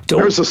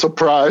don't. There's a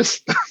surprise.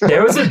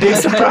 There was a big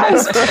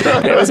surprise.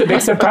 And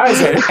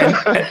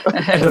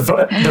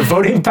the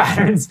voting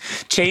patterns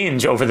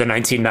change over the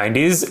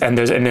 1990s. And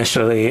there's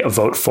initially a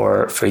vote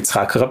for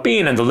Yitzhak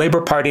Rabin and the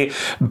Labour Party.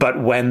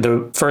 But when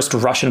the first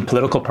Russian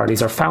political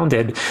parties are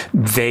founded,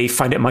 they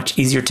find it much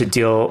easier to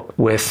deal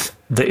with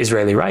the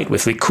Israeli right,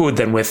 with Likud,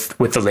 than with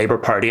the Labour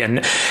Party.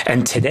 And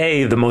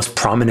today, the most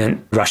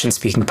prominent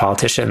Russian-speaking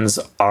politicians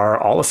are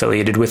all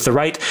affiliated with the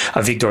right.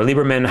 Avigdor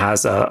Lieberman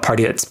has a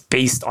party that's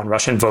based on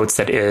Russian votes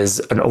that is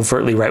an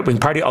overtly right-wing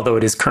party, although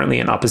it is currently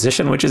in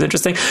opposition, which is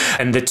interesting.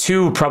 And the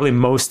two probably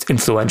most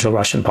influential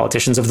Russian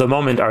politicians of the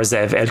moment are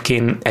Zev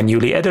Elkin and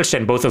Yuli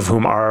Edelstein, both of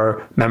whom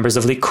are members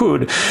of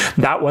Likud.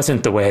 That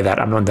wasn't the way that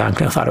Amnon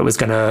Dankner thought it was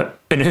going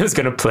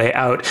to play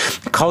out.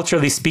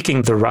 Culturally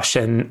speaking, the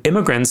Russian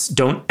immigrants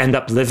don't end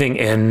up living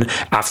in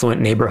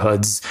affluent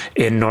neighborhoods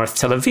in North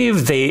Tel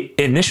Aviv. They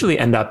initially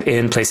end up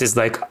in places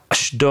like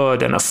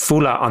Ashdod and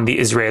Afula on the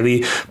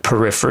Israeli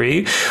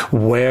periphery,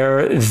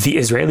 where the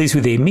Israelis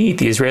who they meet,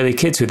 the Israeli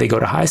kids who they go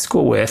to high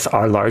school with,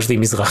 are largely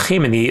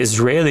Mizrahim. And the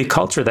Israeli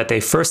culture that they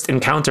first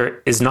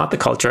encounter is not the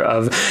culture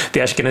of the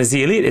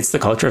Ashkenazi elite, it's the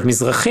culture of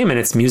Mizrahim, and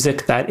it's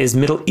music that is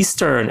Middle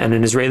Eastern and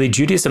an Israeli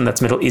Judaism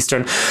that's Middle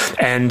Eastern.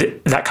 And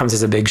that comes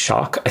as a big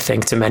shock, I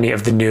think, to many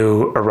of the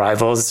new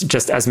arrivals,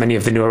 just as many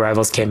of the new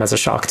arrivals came as a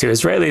shock to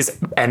Israelis.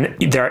 And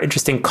there are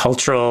interesting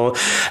cultural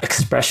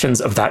expressions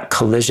of that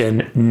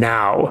collision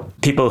now.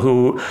 People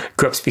who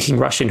grew up speaking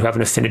Russian, who have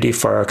an affinity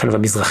for kind of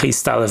a Mizrahi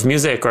style of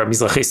music or a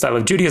Mizrahi style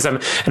of Judaism.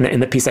 And in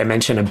the piece I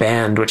mentioned a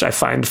band, which I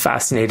find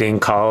fascinating,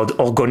 called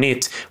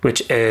Orgonit,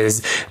 which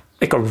is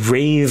like a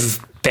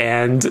rave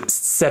band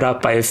set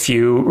up by a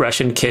few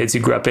Russian kids who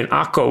grew up in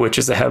Akko, which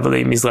is a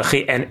heavily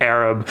Mizrahi and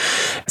Arab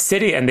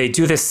city. And they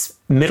do this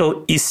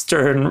Middle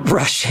Eastern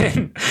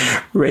Russian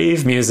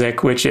rave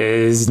music, which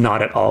is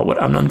not at all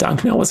what Amnon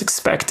Dankner was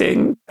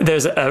expecting.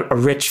 There's a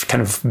rich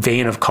kind of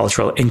vein of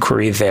cultural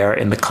inquiry there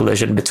in the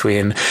collision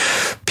between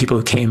people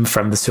who came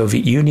from the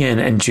Soviet Union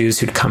and Jews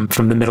who'd come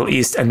from the Middle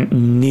East, and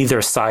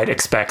neither side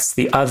expects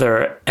the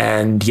other,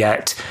 and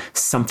yet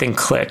something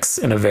clicks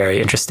in a very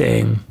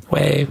interesting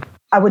way.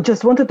 I would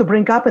just wanted to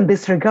bring up in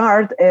this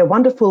regard a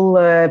wonderful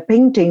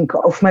painting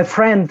of my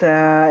friend,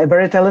 a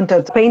very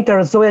talented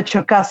painter, Zoya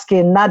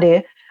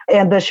Cherkassky-Nadi.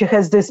 And she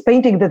has this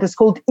painting that is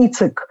called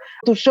Itzik,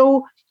 to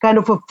show kind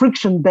of a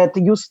friction that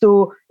used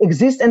to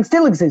exist and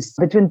still exists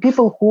between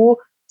people who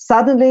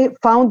suddenly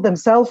found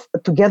themselves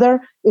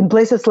together in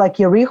places like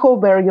Yericho,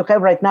 where you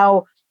have right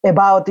now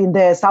about in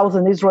the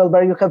southern Israel,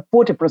 where you have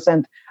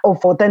 40%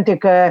 of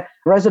authentic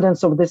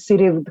residents of the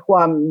city who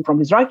are from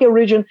Mizrahi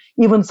origin.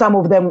 Even some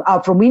of them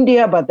are from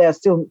India, but they're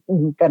still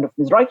kind of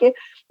Mizrahi.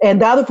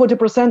 And the other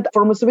 40%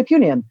 from the Soviet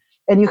Union.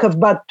 And you have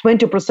about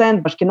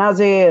 20%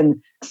 Ashkenazi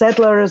and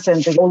settlers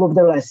and all of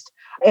the rest.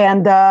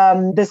 And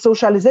the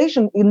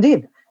socialization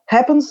indeed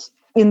happens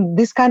in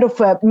this kind of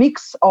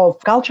mix of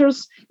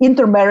cultures,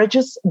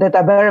 intermarriages that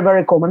are very,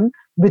 very common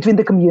between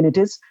the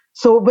communities.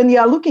 So when you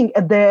are looking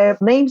at the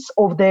names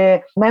of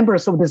the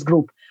members of this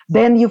group,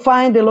 then you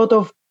find a lot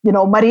of,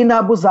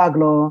 Marina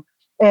Buzaglo,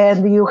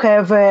 and you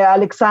have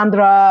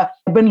Alexandra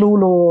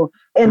Ben-Lulu,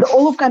 and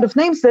all of kind of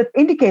names that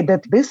indicate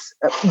that these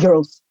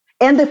girls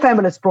and the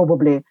families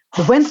probably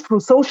went through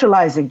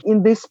socializing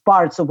in these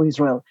parts of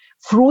Israel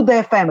through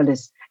their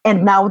families,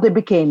 and now they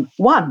became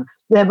one.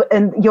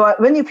 And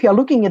if you're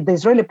looking at the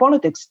Israeli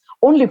politics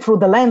only through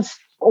the lens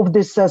of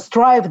this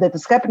strife that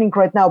is happening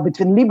right now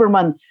between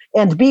Lieberman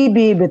and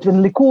Bibi,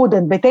 between Likud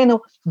and Beitenu,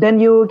 then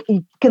you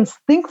can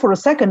think for a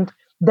second,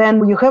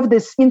 then you have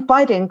this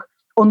infighting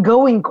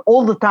ongoing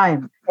all the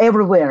time,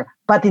 everywhere.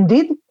 But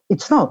indeed,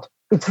 it's not.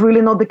 It's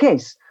really not the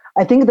case.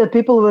 I think that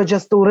people were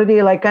just already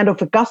kind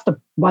of accustomed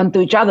one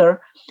to each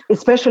other,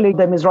 especially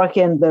the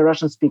Mizrahi and the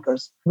Russian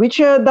speakers, which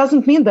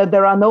doesn't mean that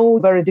there are no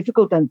very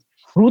difficult and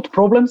root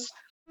problems.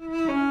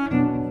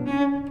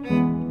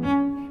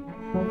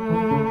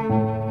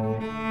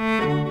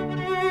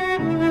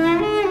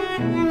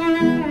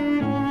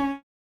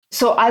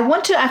 So I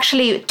want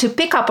to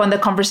pick up on the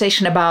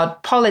conversation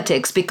about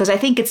politics, because I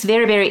think it's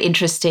very, very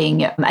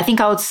interesting. I think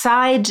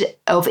outside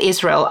of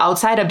Israel,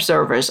 outside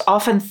observers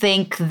often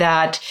think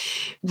that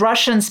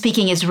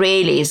Russian-speaking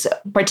Israelis,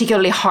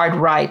 particularly hard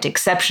right,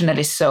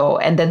 exceptionally so,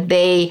 and that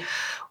they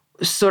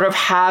sort of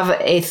have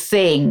a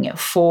thing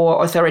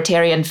for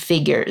authoritarian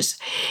figures.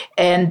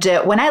 And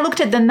when I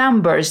looked at the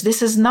numbers,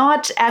 this is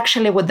not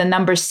actually what the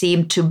numbers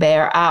seem to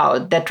bear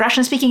out, that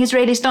Russian-speaking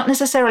Israelis don't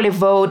necessarily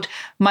vote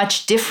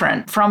much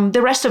different from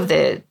the rest of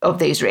the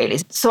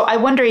Israelis. So I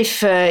wonder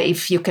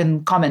if you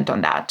can comment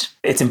on that.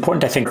 It's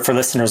important, I think, for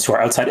listeners who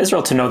are outside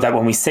Israel to know that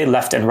when we say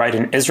left and right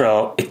in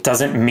Israel, it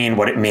doesn't mean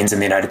what it means in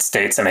the United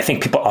States. And I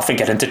think people often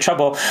get into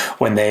trouble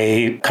when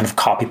they kind of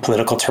copy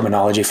political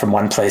terminology from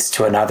one place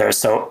to another.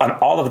 So on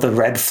all of the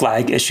red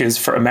flag issues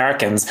for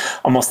Americans,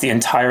 almost the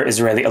entire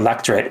Israeli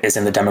electorate is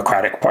in the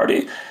Democratic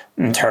Party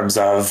in terms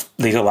of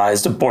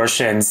legalized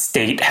abortion,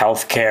 state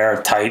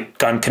healthcare, tight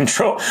gun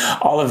control,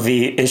 all of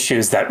the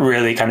issues that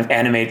really kind of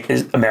animate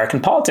American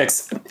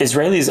politics.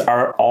 Israelis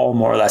are all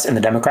more or less in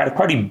the Democratic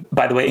Party,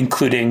 by the way,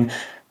 including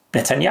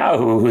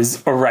Netanyahu,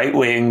 who's a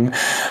right-wing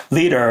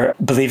leader.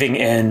 Believing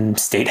in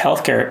state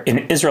healthcare in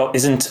Israel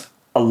isn't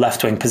a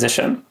left-wing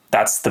position.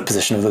 That's the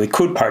position of the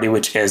Likud party,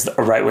 which is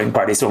a right-wing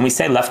party. So when we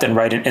say left and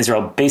right in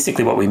Israel,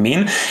 basically what we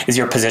mean is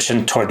your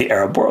position toward the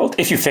Arab world.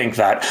 If you think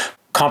that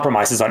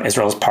compromises on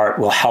Israel's part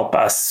will help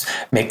us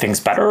make things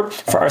better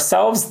for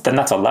ourselves, then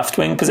that's a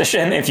left-wing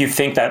position. If you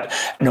think that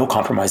no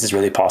compromise is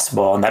really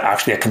possible and that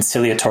actually a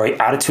conciliatory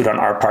attitude on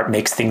our part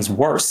makes things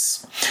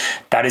worse,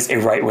 that is a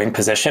right-wing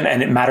position,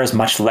 and it matters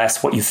much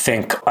less what you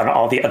think on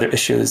all the other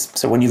issues.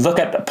 So when you look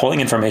at the polling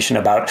information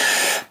about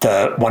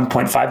the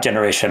 1.5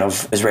 generation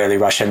of Israeli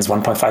Russians,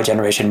 1.5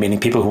 generation meaning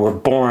people who were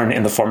born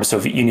in the former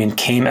Soviet Union,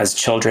 came as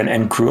children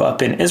and grew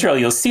up in Israel,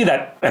 you'll see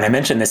that, and I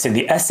mentioned this in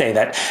the essay,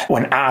 that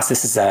when asked,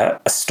 this is a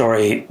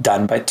story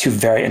done by two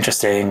very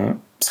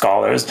interesting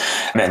scholars,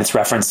 and it's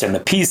referenced in the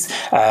piece,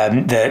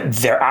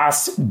 they're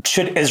asked,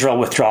 should Israel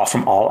withdraw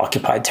from all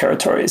occupied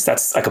territories?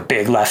 That's like a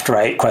big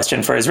left-right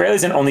question for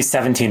Israelis, and only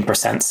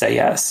 17% say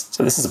yes.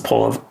 So this is a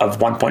poll of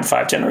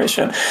 1.5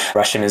 generation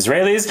Russian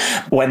Israelis.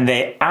 When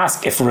they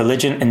ask if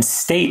religion and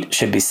state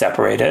should be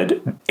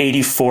separated,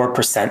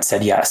 84%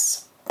 said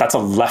yes. That's a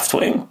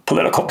left-wing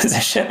political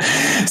position.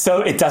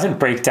 So it doesn't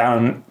break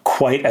down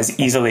quite as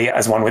easily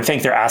as one would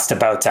think. They're asked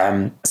about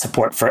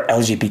support for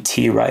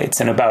LGBT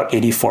rights, and about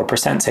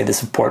 84% say they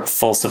support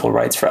full civil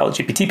rights for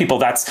LGBT people.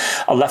 That's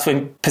a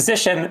left-wing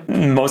position.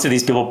 Most of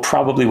these people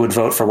probably would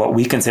vote for what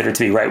we consider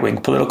to be right-wing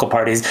political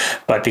parties,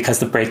 but because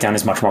the breakdown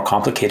is much more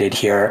complicated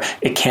here,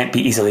 it can't be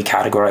easily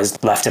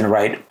categorized left and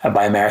right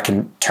by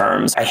American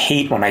terms. I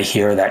hate when I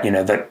hear that,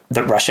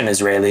 that Russian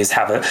Israelis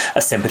have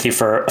a sympathy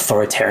for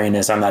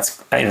authoritarianism.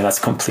 That's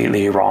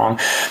completely wrong.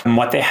 And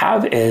what they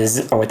have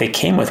is, or what they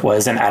came with,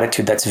 was an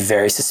attitude that's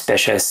very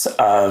suspicious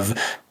of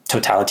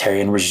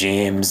totalitarian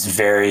regimes,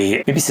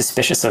 maybe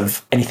suspicious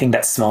of anything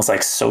that smells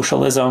like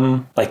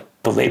socialism, like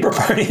the Labour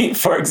Party,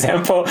 for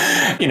example,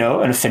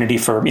 an affinity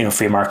for,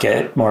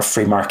 more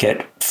free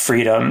market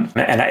freedom.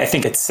 And I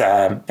think it's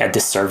a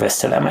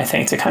disservice to them, I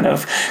think, to kind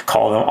of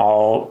call them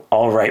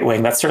all right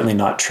wing. That's certainly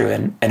not true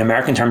in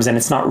American terms. And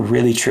it's not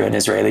really true in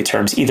Israeli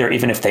terms either,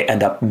 even if they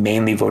end up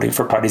mainly voting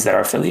for parties that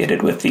are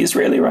affiliated with the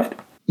Israeli right.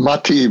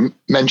 Mati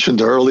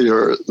mentioned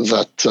earlier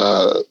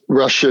that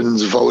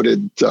Russians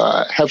voted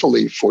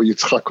heavily for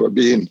Yitzhak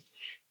Rabin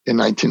in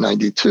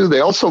 1992. They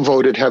also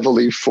voted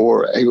heavily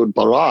for Ehud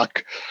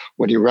Barak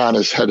when he ran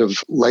as head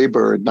of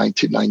labor in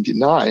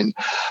 1999.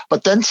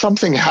 But then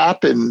something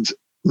happened,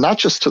 not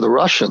just to the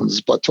Russians,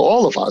 but to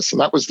all of us,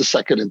 and that was the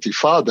Second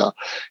Intifada,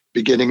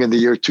 beginning in the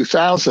year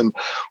 2000,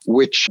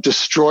 which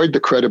destroyed the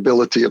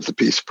credibility of the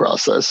peace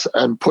process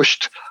and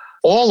pushed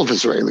all of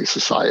Israeli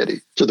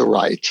society to the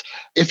right.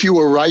 If you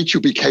were right,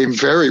 you became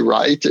very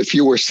right. If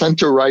you were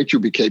center right, you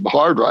became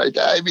hard right.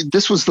 I mean,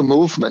 this was the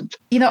movement.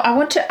 I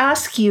want to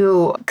ask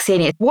you,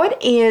 Ksenia, what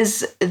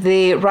is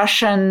the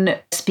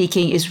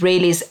Russian-speaking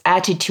Israelis'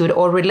 attitude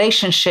or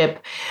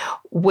relationship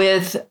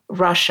with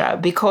Russia?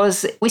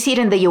 Because we see it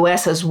in the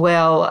US as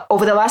well.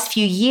 Over the last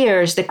few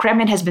years, the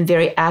Kremlin has been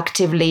very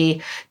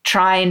actively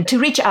trying to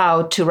reach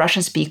out to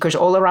Russian speakers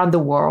all around the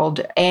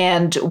world.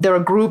 And there are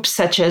groups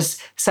such as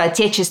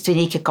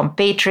Sootechestveniki,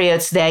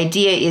 compatriots. The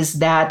idea is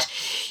that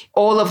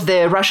all of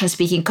the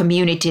Russian-speaking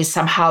communities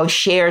somehow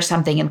share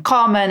something in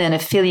common, an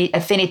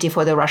affinity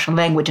for the Russian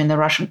language and the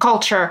Russian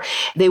culture.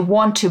 They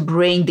want to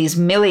bring these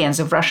millions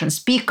of Russian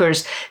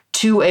speakers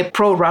to a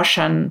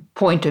pro-Russian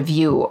point of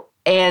view.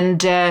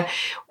 And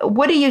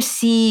what do you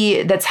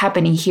see that's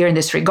happening here in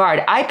this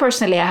regard? I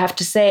personally, I have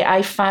to say,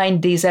 I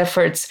find these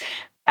efforts,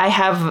 I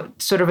have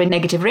sort of a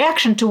negative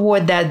reaction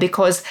toward that,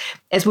 because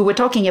as we were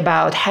talking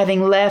about,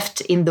 having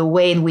left in the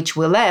way in which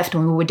we left,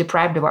 when we were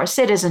deprived of our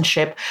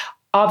citizenship,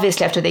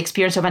 obviously after the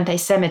experience of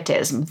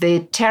anti-Semitism, the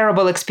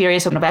terrible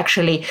experience of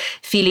actually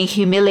feeling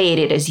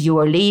humiliated as you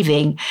are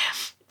leaving,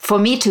 for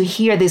me to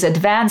hear these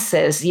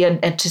advances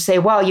and to say,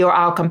 well, you're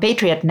our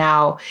compatriot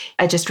now,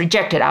 I just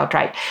reject it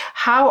outright.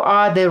 How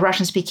are the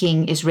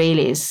Russian-speaking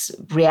Israelis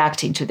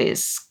reacting to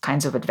these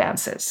kinds of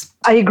advances?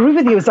 I agree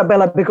with you,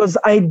 Isabella, because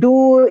I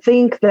do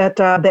think that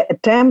the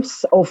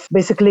attempts of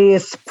basically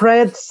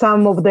spread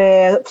some of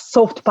the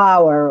soft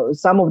power,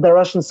 some of the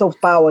Russian soft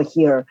power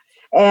here,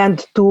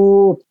 and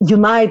to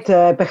unite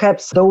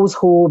perhaps those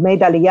who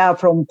made Aliyah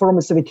from former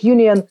Soviet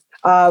Union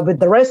with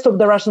the rest of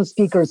the Russian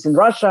speakers in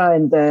Russia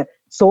and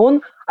so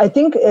on, I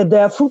think they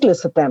are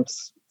fruitless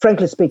attempts,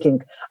 frankly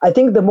speaking. I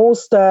think the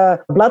most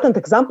blatant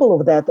example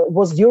of that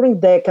was during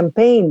the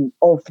campaign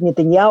of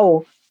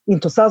Netanyahu in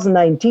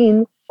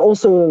 2019,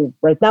 also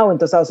right now in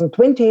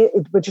 2020,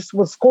 which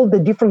was called the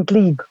Different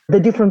League. The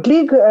Different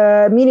League,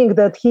 meaning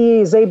that he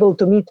is able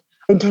to meet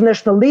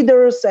international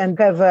leaders and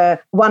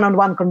have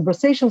one-on-one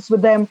conversations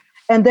with them.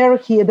 And there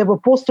were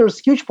posters,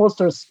 huge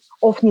posters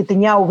of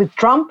Netanyahu with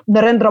Trump,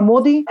 Narendra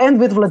Modi, and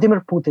with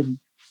Vladimir Putin.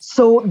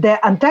 So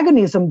the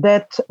antagonism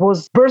that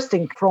was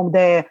bursting from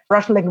the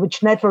Russian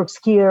language networks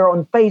here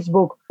on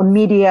Facebook, on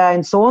media,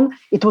 and so on,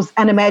 it was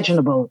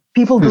unimaginable.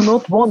 People do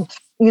not want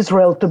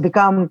Israel to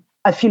become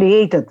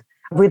affiliated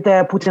with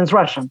Putin's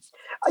Russia.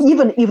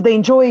 Even if they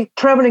enjoy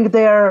traveling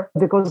there,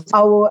 because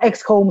our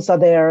ex-homes are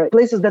there,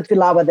 places that we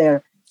love are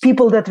there,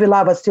 people that we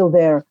love are still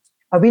there.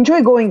 We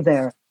enjoy going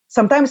there.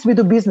 Sometimes we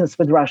do business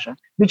with Russia,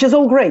 which is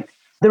all great.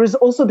 There is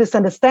also this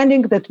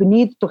understanding that we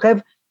need to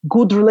have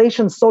good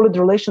relations, solid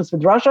relations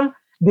with Russia,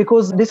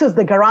 because this is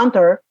the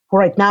guarantor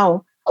right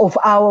now of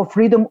our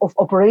freedom of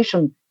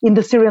operation in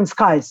the Syrian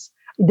skies.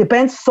 It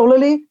depends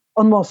solely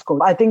on Moscow.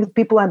 I think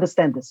people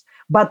understand this.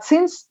 But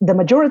since the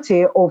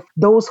majority of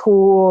those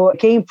who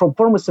came from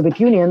former Soviet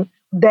Union,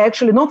 they're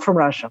actually not from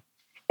Russia.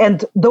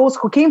 And those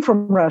who came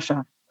from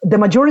Russia, the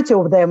majority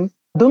of them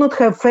do not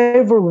have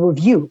favorable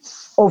view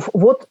of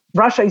what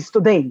Russia is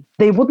today.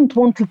 They wouldn't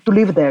want to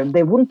live there.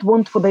 They wouldn't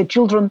want for their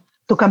children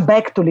to come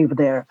back to live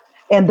there.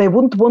 And they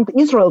wouldn't want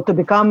Israel to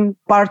become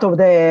part of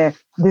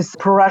this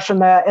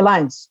pro-Russian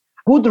alliance.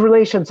 Good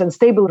relations and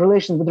stable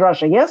relations with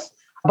Russia, yes,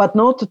 but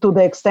not to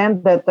the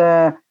extent that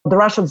the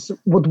Russians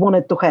would want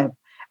it to have.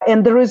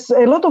 And there is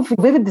a lot of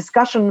vivid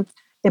discussion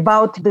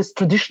about this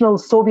traditional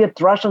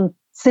Soviet-Russian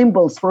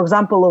symbols, for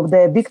example, of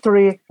the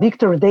Victory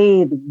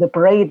Day, the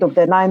parade of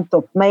the 9th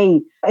of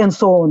May, and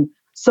so on.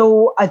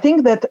 So I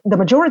think that the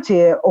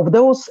majority of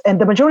those, and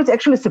the majority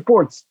actually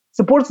supports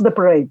the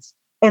parades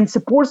and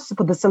supports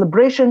for the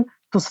celebration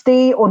to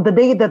stay on the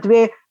day that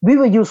we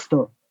were used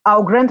to.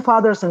 Our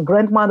grandfathers and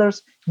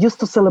grandmothers used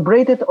to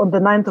celebrate it on the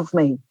 9th of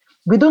May.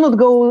 We do not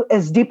go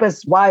as deep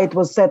as why it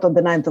was set on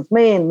the 9th of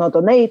May and not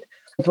on 8th.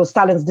 It was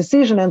Stalin's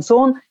decision and so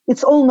on.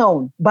 It's all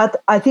known.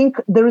 But I think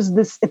there is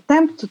this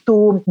attempt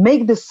to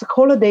make this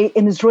holiday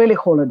an Israeli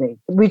holiday,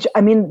 which,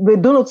 I mean, we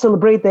do not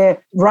celebrate the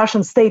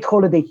Russian state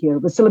holiday here.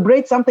 We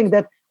celebrate something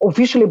that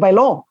officially by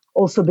law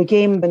also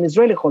became an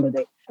Israeli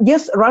holiday.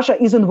 Yes, Russia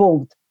is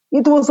involved.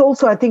 It was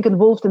also, I think,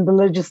 involved in the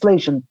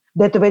legislation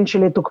that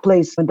eventually took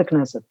place in the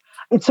Knesset.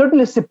 It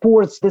certainly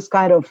supports this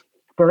kind of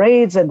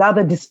parades and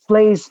other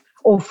displays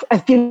of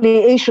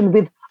affiliation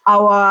with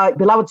our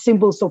beloved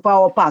symbols of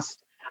our past.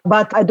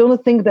 But I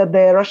don't think that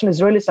the Russian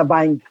Israelis are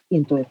buying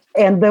into it.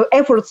 And the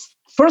efforts,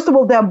 first of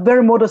all, they are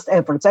very modest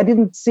efforts. I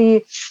didn't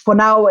see for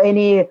now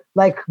any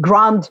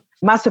grand,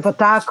 massive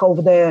attack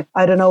of the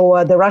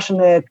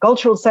Russian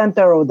Cultural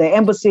Center or the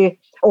embassy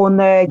on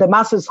the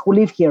masses who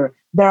live here.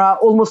 There are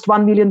almost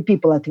 1 million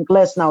people, I think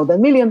less now than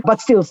 1 million, but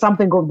still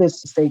something of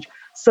this stage.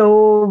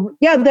 So,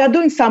 yeah, they are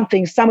doing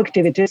something, some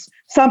activities.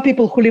 Some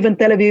people who live in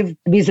Tel Aviv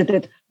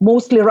visited,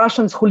 mostly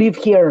Russians who live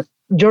here,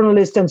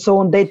 journalists and so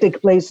on, they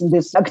take place in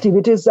these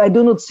activities. I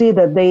do not see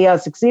that they are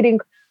succeeding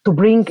to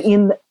bring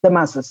in the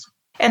masses.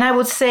 And I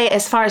would say,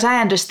 as far as I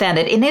understand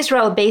it, in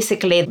Israel,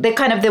 basically,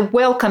 the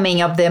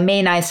welcoming of the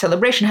May 9th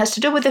celebration has to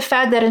do with the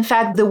fact that, in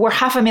fact, there were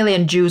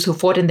 500,000 Jews who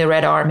fought in the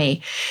Red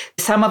Army.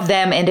 Some of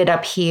them ended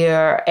up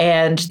here,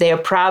 and they are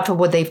proud for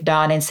what they've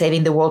done in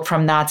saving the world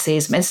from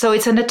Nazism. And so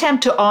it's an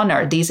attempt to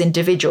honor these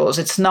individuals.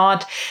 It's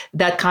not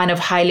that kind of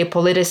highly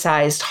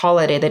politicized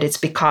holiday that it's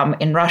become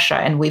in Russia.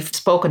 And we've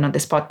spoken on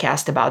this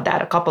podcast about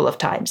that a couple of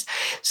times.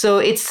 So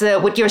it's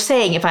what you're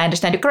saying, if I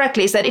understand you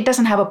correctly, is that it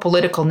doesn't have a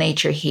political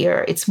nature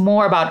here. It's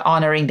more about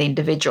honoring the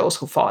individuals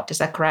who fought. Is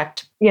that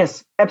correct?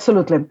 Yes,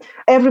 absolutely.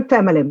 Every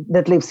family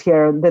that lives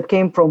here that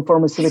came from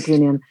former Soviet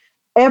Union,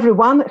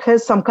 everyone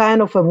has some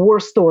kind of a war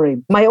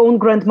story. My own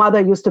grandmother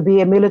used to be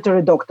a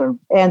military doctor,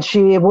 and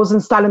she was in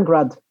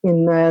Stalingrad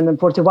in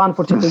 41,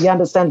 42. You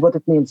understand what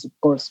it means, of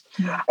course.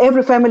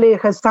 Every family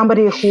has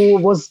somebody who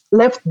was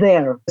left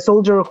there, a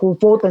soldier who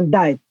fought and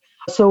died.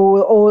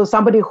 So, or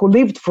somebody who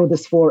lived through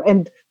this war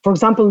and, for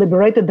example,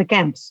 liberated the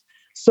camps.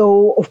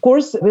 So, of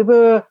course, we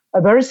were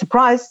very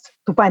surprised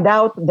to find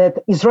out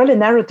that Israeli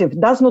narrative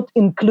does not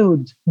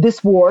include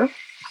this war,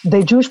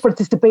 the Jewish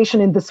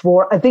participation in this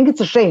war. I think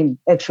it's a shame,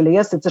 actually.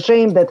 Yes, it's a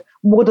shame that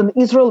modern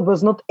Israel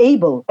was not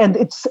able, and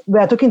we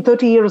are talking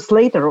 30 years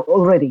later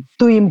already,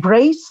 to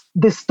embrace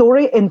this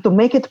story and to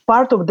make it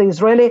part of the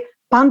Israeli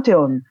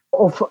pantheon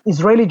of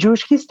Israeli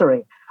Jewish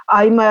history.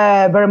 I'm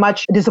very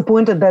much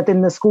disappointed that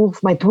in the school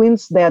of my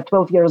twins, they are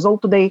 12 years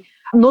old today,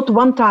 not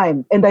one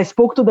time, and I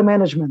spoke to the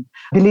management,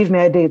 believe me,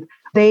 I did.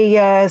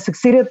 They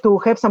succeeded to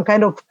have some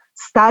kind of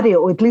study,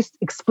 or at least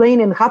explain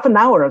in half an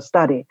hour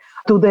study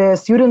to the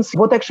students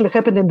what actually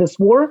happened in this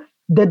war,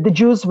 that the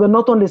Jews were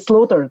not only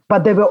slaughtered,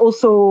 but they were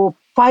also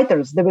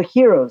fighters, they were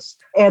heroes.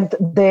 And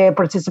the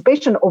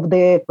participation of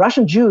the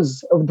Russian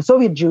Jews, of the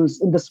Soviet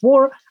Jews in this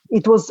war,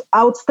 it was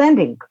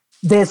outstanding.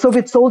 The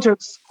Soviet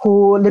soldiers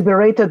who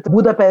liberated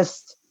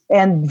Budapest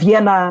and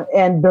Vienna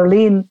and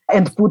Berlin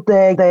and put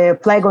the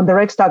flag on the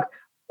Reichstag,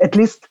 at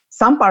least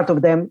some part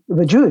of them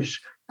were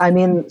Jewish. I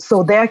mean,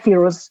 so they're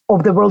heroes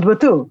of the World War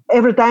II.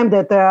 Every time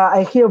that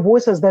I hear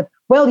voices that,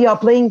 well, you are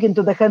playing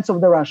into the hands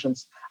of the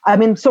Russians. I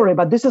mean, sorry,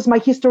 but this is my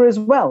history as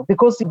well,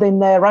 because in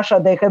Russia,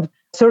 they have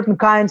certain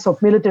kinds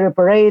of military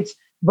parades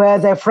where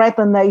they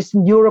threaten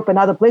Eastern Europe and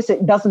other places.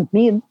 It doesn't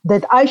mean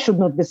that I should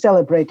not be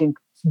celebrating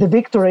the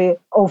victory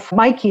of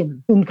my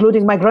kin,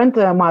 including my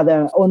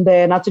grandmother on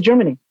the Nazi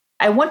Germany.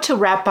 I want to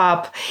wrap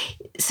up,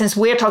 since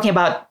we're talking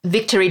about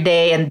Victory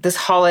Day and this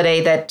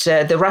holiday that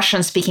the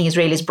Russian-speaking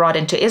Israelis brought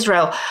into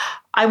Israel.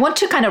 I want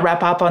to kind of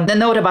wrap up on the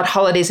note about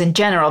holidays in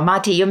general.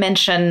 Mati, you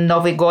mentioned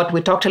Novi God.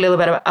 We talked a little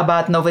bit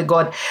about Novi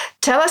God.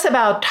 Tell us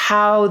about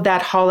how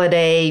that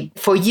holiday,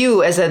 for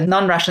you as a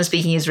non-Russian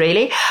speaking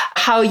Israeli,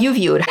 how you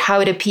viewed, how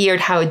it appeared,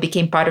 how it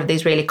became part of the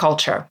Israeli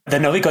culture. The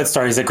Novi God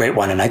story is a great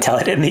one, and I tell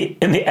it in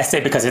the essay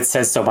because it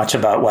says so much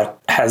about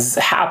what has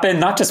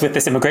happened, not just with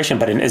this immigration,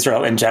 but in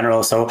Israel in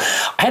general. So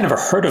I had never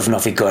heard of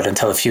Novi God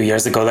until a few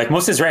years ago, like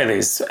most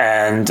Israelis.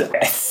 And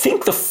I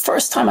think the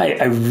first time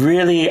I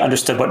really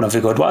understood what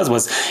Novi God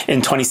was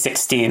in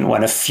 2016,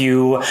 when a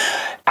few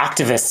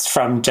activists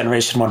from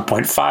Generation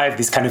 1.5,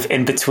 these kind of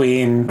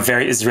in-between,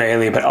 very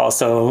Israeli, but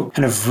also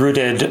kind of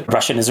rooted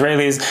Russian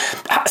Israelis,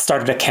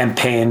 started a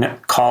campaign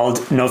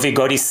called Novi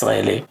God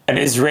Israeli, an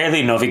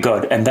Israeli Novi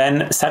God. And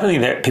then suddenly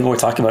people were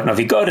talking about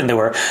Novi God, and there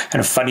were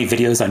kind of funny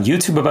videos on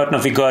YouTube about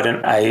Novi God,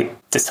 and I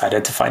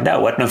decided to find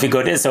out what Novi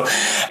God is. So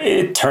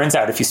it turns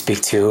out if you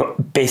speak to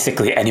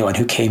basically anyone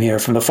who came here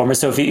from the former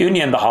Soviet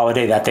Union, the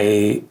holiday that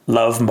they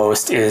love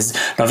most is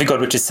Novi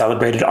God, which is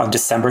celebrated on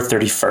December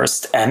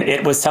 31st. And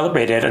it was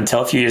celebrated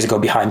until a few years ago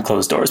behind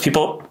closed doors.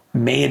 People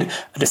made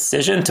a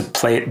decision to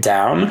play it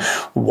down.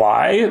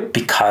 Why?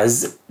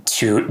 Because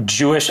to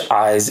Jewish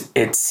eyes,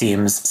 it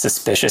seems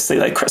suspiciously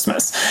like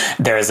Christmas.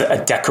 There's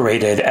a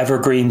decorated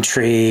evergreen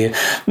tree.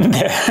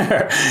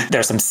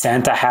 There's some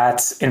Santa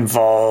hats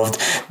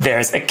involved.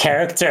 There's a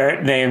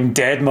character named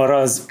Ded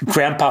Moroz,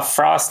 Grandpa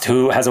Frost,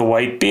 who has a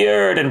white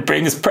beard and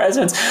brings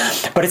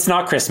presents. But it's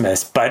not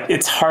Christmas. But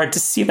it's hard to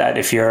see that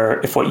if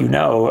what you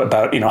know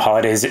about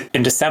holidays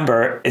in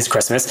December is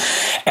Christmas.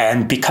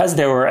 And because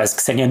there were, as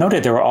Ksenia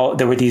noted,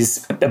 there were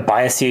these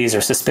biases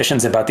or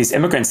suspicions about these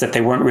immigrants that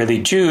they weren't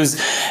really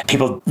Jews.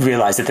 People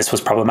realized that this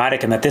was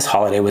problematic and that this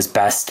holiday was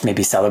best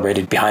maybe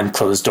celebrated behind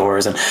closed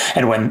doors.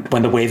 And when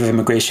the wave of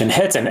immigration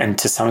hit, and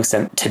to some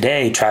extent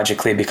today,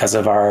 tragically, because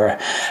of our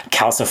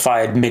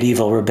calcified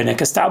medieval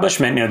rabbinic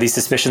establishment, these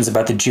suspicions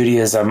about the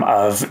Judaism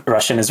of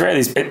Russian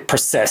Israelis, it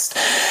persist.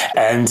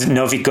 And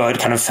Novi God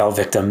kind of fell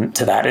victim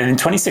to that. And in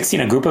 2016,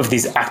 a group of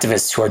these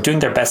activists who are doing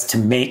their best to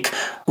make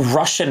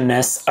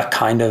Russianness a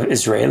kind of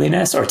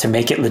Israeliness, or to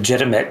make it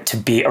legitimate to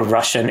be a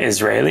Russian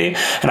Israeli.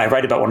 And I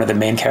write about one of the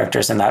main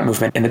characters in that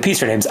movement in the piece.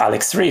 Her name's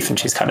Alex Reif, and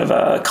she's kind of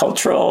a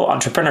cultural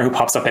entrepreneur who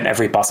pops up in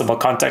every possible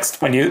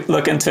context. When you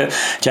look into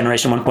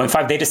Generation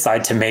 1.5, they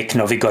decide to make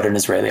Novi God an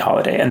Israeli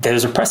holiday. And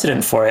there's a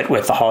precedent for it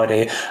with the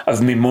holiday of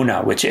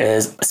Mimuna, which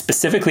is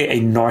specifically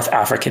a North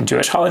African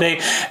Jewish holiday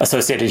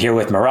associated here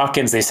with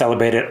Moroccans. They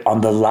celebrate it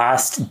on the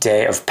last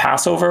day of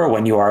Passover,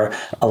 when you are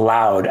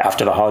allowed,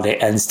 after the holiday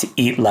ends, to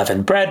eat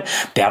leavened bread.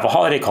 They have a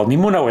holiday called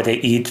Mimuna where they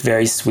eat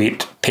very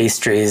sweet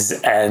pastries,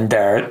 and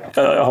there's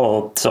a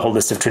whole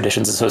list of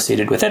traditions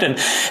associated with it. And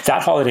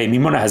that holiday,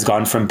 Mimuna, has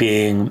gone from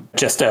being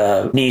just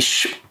a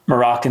niche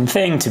Moroccan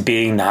thing to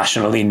being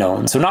nationally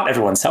known. So not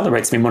everyone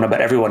celebrates Mimuna,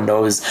 but everyone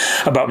knows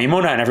about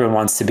Mimuna, and everyone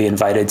wants to be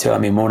invited to a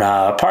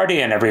Mimuna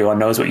party, and everyone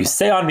knows what you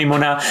say on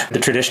Mimuna. The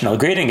traditional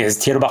greeting is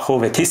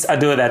Tirbachu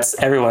v'tis'adu. That's,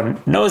 everyone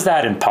knows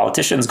that, and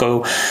politicians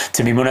go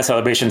to Mimuna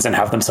celebrations and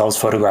have themselves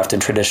photographed in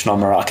traditional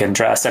Moroccan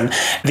dress. And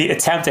the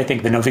attempt, I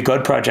think, the Novi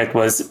God project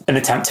was an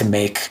attempt to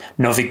make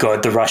Novi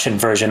God the Russian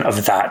version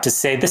of that, to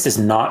say this is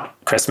not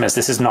Christmas,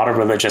 this is not a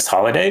religious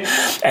holiday.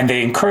 And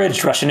they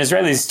encouraged Russian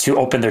Israelis to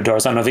open their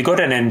doors on Novi God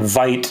and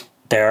invite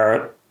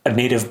their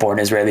native-born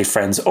Israeli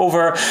friends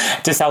over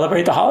to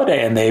celebrate the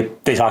holiday. And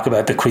they talk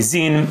about the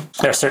cuisine.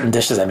 There are certain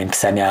dishes. I mean,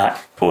 Ksenia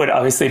would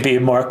obviously be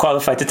more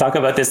qualified to talk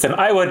about this than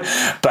I would,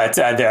 but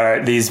there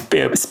are these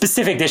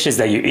specific dishes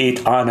that you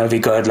eat on Novi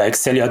God, like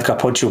selyod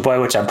kapot chuboy,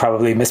 which I'm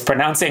probably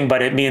mispronouncing,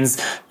 but it means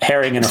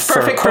herring in a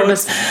fur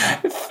coat.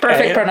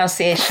 Perfect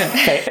pronunciation.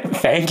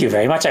 Thank you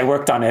very much. I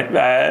worked on it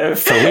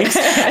for weeks.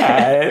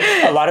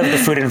 A lot of the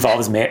food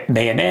involves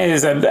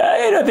mayonnaise, and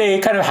they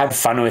kind of had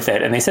fun with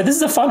it. And they said, this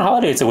is a fun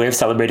holiday. It's a way of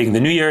celebrating the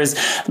New Year's.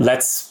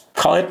 Let's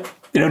call it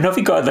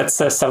Novi God. Let's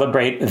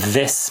celebrate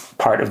this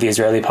part of the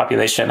Israeli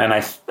population. And I,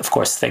 of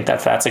course, think that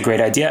that's a great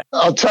idea.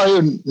 I'll tell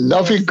you,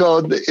 Novi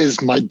God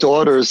is my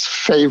daughter's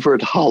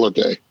favorite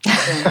holiday.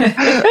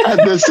 And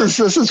this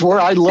is where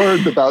I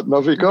learned about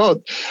Novi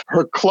God.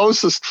 Her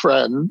closest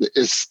friend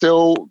is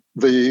still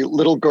the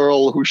little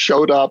girl who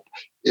showed up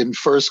in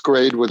first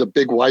grade with a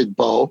big white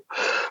bow,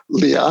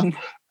 Leah.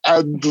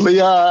 And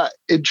Leah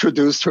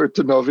introduced her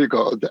to Novi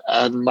God.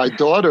 And my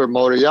daughter,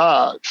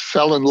 Moria,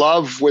 fell in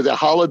love with a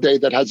holiday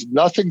that has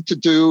nothing to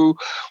do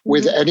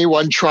with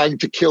anyone trying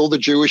to kill the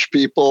Jewish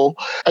people.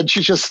 And she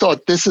just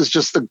thought, this is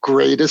just the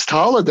greatest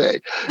holiday,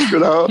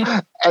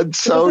 And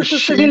so it's a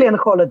civilian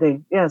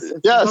holiday, yes.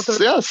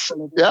 Yes.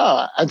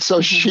 Yeah. And so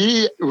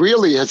she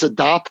really has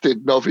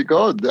adopted Novi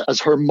God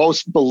as her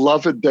most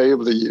beloved day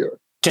of the year.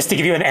 Just to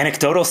give you an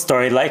anecdotal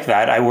story like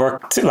that, I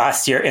worked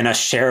last year in a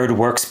shared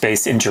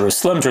workspace in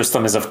Jerusalem.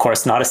 Jerusalem is, of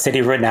course, not a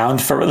city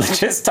renowned for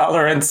religious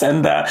tolerance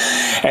and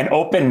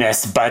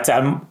openness, but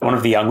one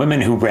of the young women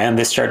who ran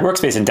this shared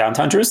workspace in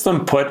downtown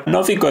Jerusalem put a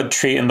Novi God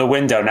tree in the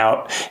window.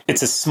 Now,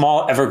 it's a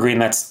small evergreen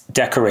that's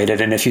decorated,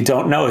 and if you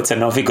don't know it's a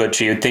Novi God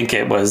tree, you'd think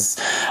it was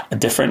a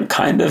different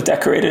kind of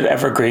decorated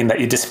evergreen that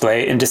you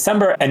display in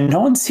December, and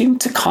no one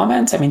seemed to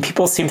comment. I mean,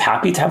 people seemed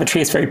happy to have a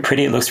tree. It's very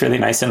pretty. It looks really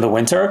nice in the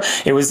winter.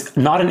 It was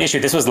not an issue.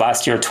 This was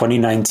last year,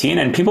 2019,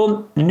 and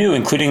people knew,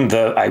 including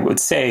I would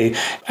say,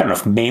 I don't know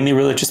if mainly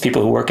religious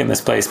people who work in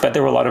this place, but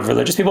there were a lot of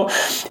religious people.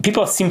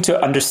 People seemed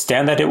to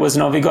understand that it was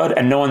Novi God,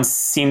 and no one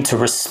seemed to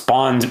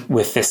respond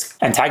with this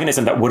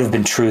antagonism that would have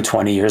been true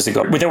 20 years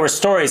ago. There were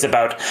stories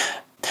about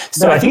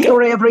I think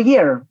every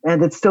year,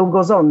 and it still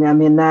goes on. I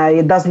mean,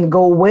 it doesn't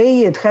go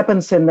away. It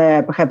happens in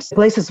perhaps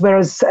places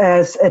where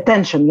there's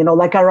attention,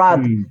 like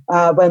Arad,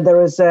 when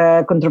there is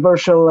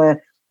controversial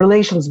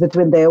relations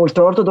between the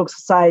ultra-Orthodox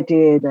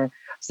society, the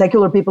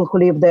secular people who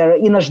live there.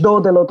 In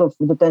Ashdod, a lot of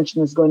the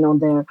tension is going on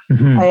there.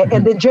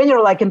 And in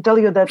general, I can tell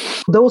you that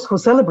those who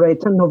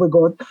celebrate Novi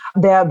God,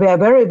 they are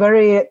very,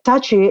 very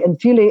touchy and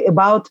feely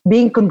about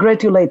being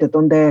congratulated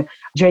on the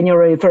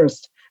January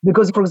 1st.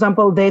 Because, for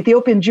example, the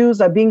Ethiopian Jews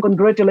are being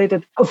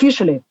congratulated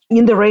officially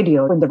in the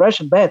radio, in the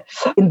Russian bed,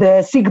 in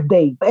the 6th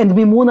day. And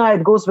Mimuna,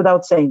 it goes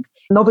without saying.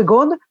 Novi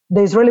God,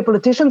 the Israeli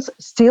politicians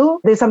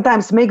they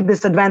sometimes make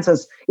these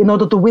advances in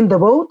order to win the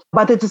vote,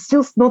 but it is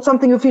still not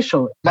something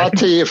official.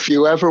 Mati, if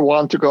you ever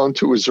want to go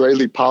into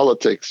Israeli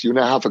politics, you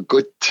now have a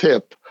good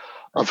tip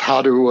of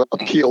how to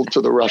appeal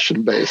to the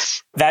Russian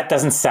base. That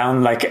doesn't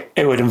sound like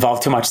it would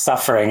involve too much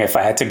suffering if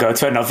I had to go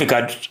to a Novi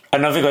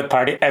God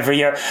party every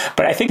year.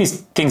 But I think these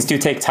things do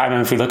take time.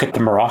 And if we look at the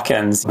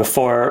Moroccans,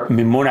 before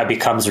Mimuna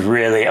becomes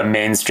really a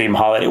mainstream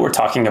holiday, we're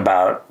talking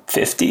about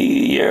 50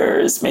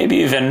 years, maybe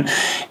even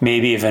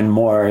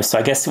more. So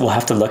I guess we'll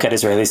have to look at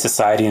Israeli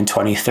society in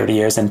 20, 30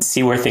 years and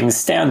see where things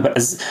stand. But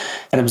as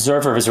an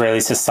observer of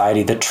Israeli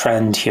society, the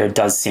trend here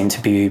does seem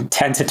to be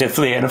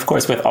tentatively, and of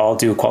course with all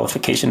due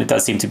qualification, it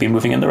does seem to be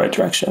moving in the right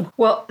direction.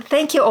 Well,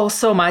 thank you all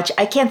so much.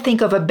 I can't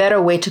think of a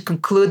better way to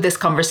conclude this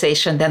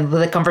conversation than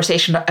the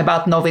conversation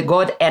about Novi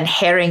God and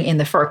herring in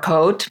the fur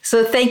coat.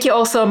 So thank you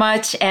all so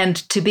much, and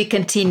to be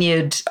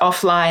continued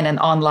offline and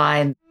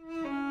online.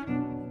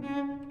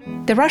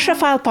 The Russia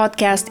File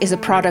podcast is a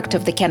product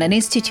of the Kennan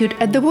Institute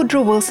at the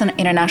Woodrow Wilson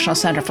International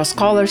Center for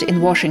Scholars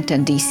in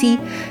Washington, D.C.,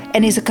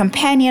 and is a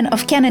companion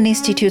of Kennan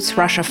Institute's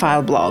Russia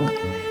File blog.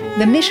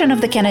 The mission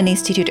of the Kennan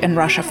Institute and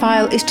Russia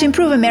File is to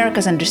improve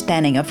America's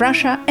understanding of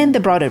Russia and the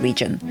broader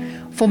region.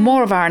 For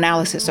more of our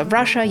analysis of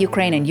Russia,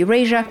 Ukraine, and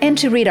Eurasia, and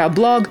to read our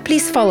blog,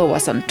 please follow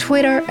us on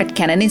Twitter at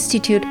Kennan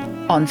Institute,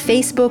 on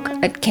Facebook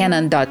at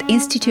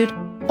kennan.institute,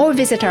 or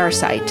visit our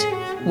site,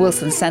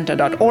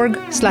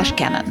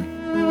 wilsoncenter.org/Kennan.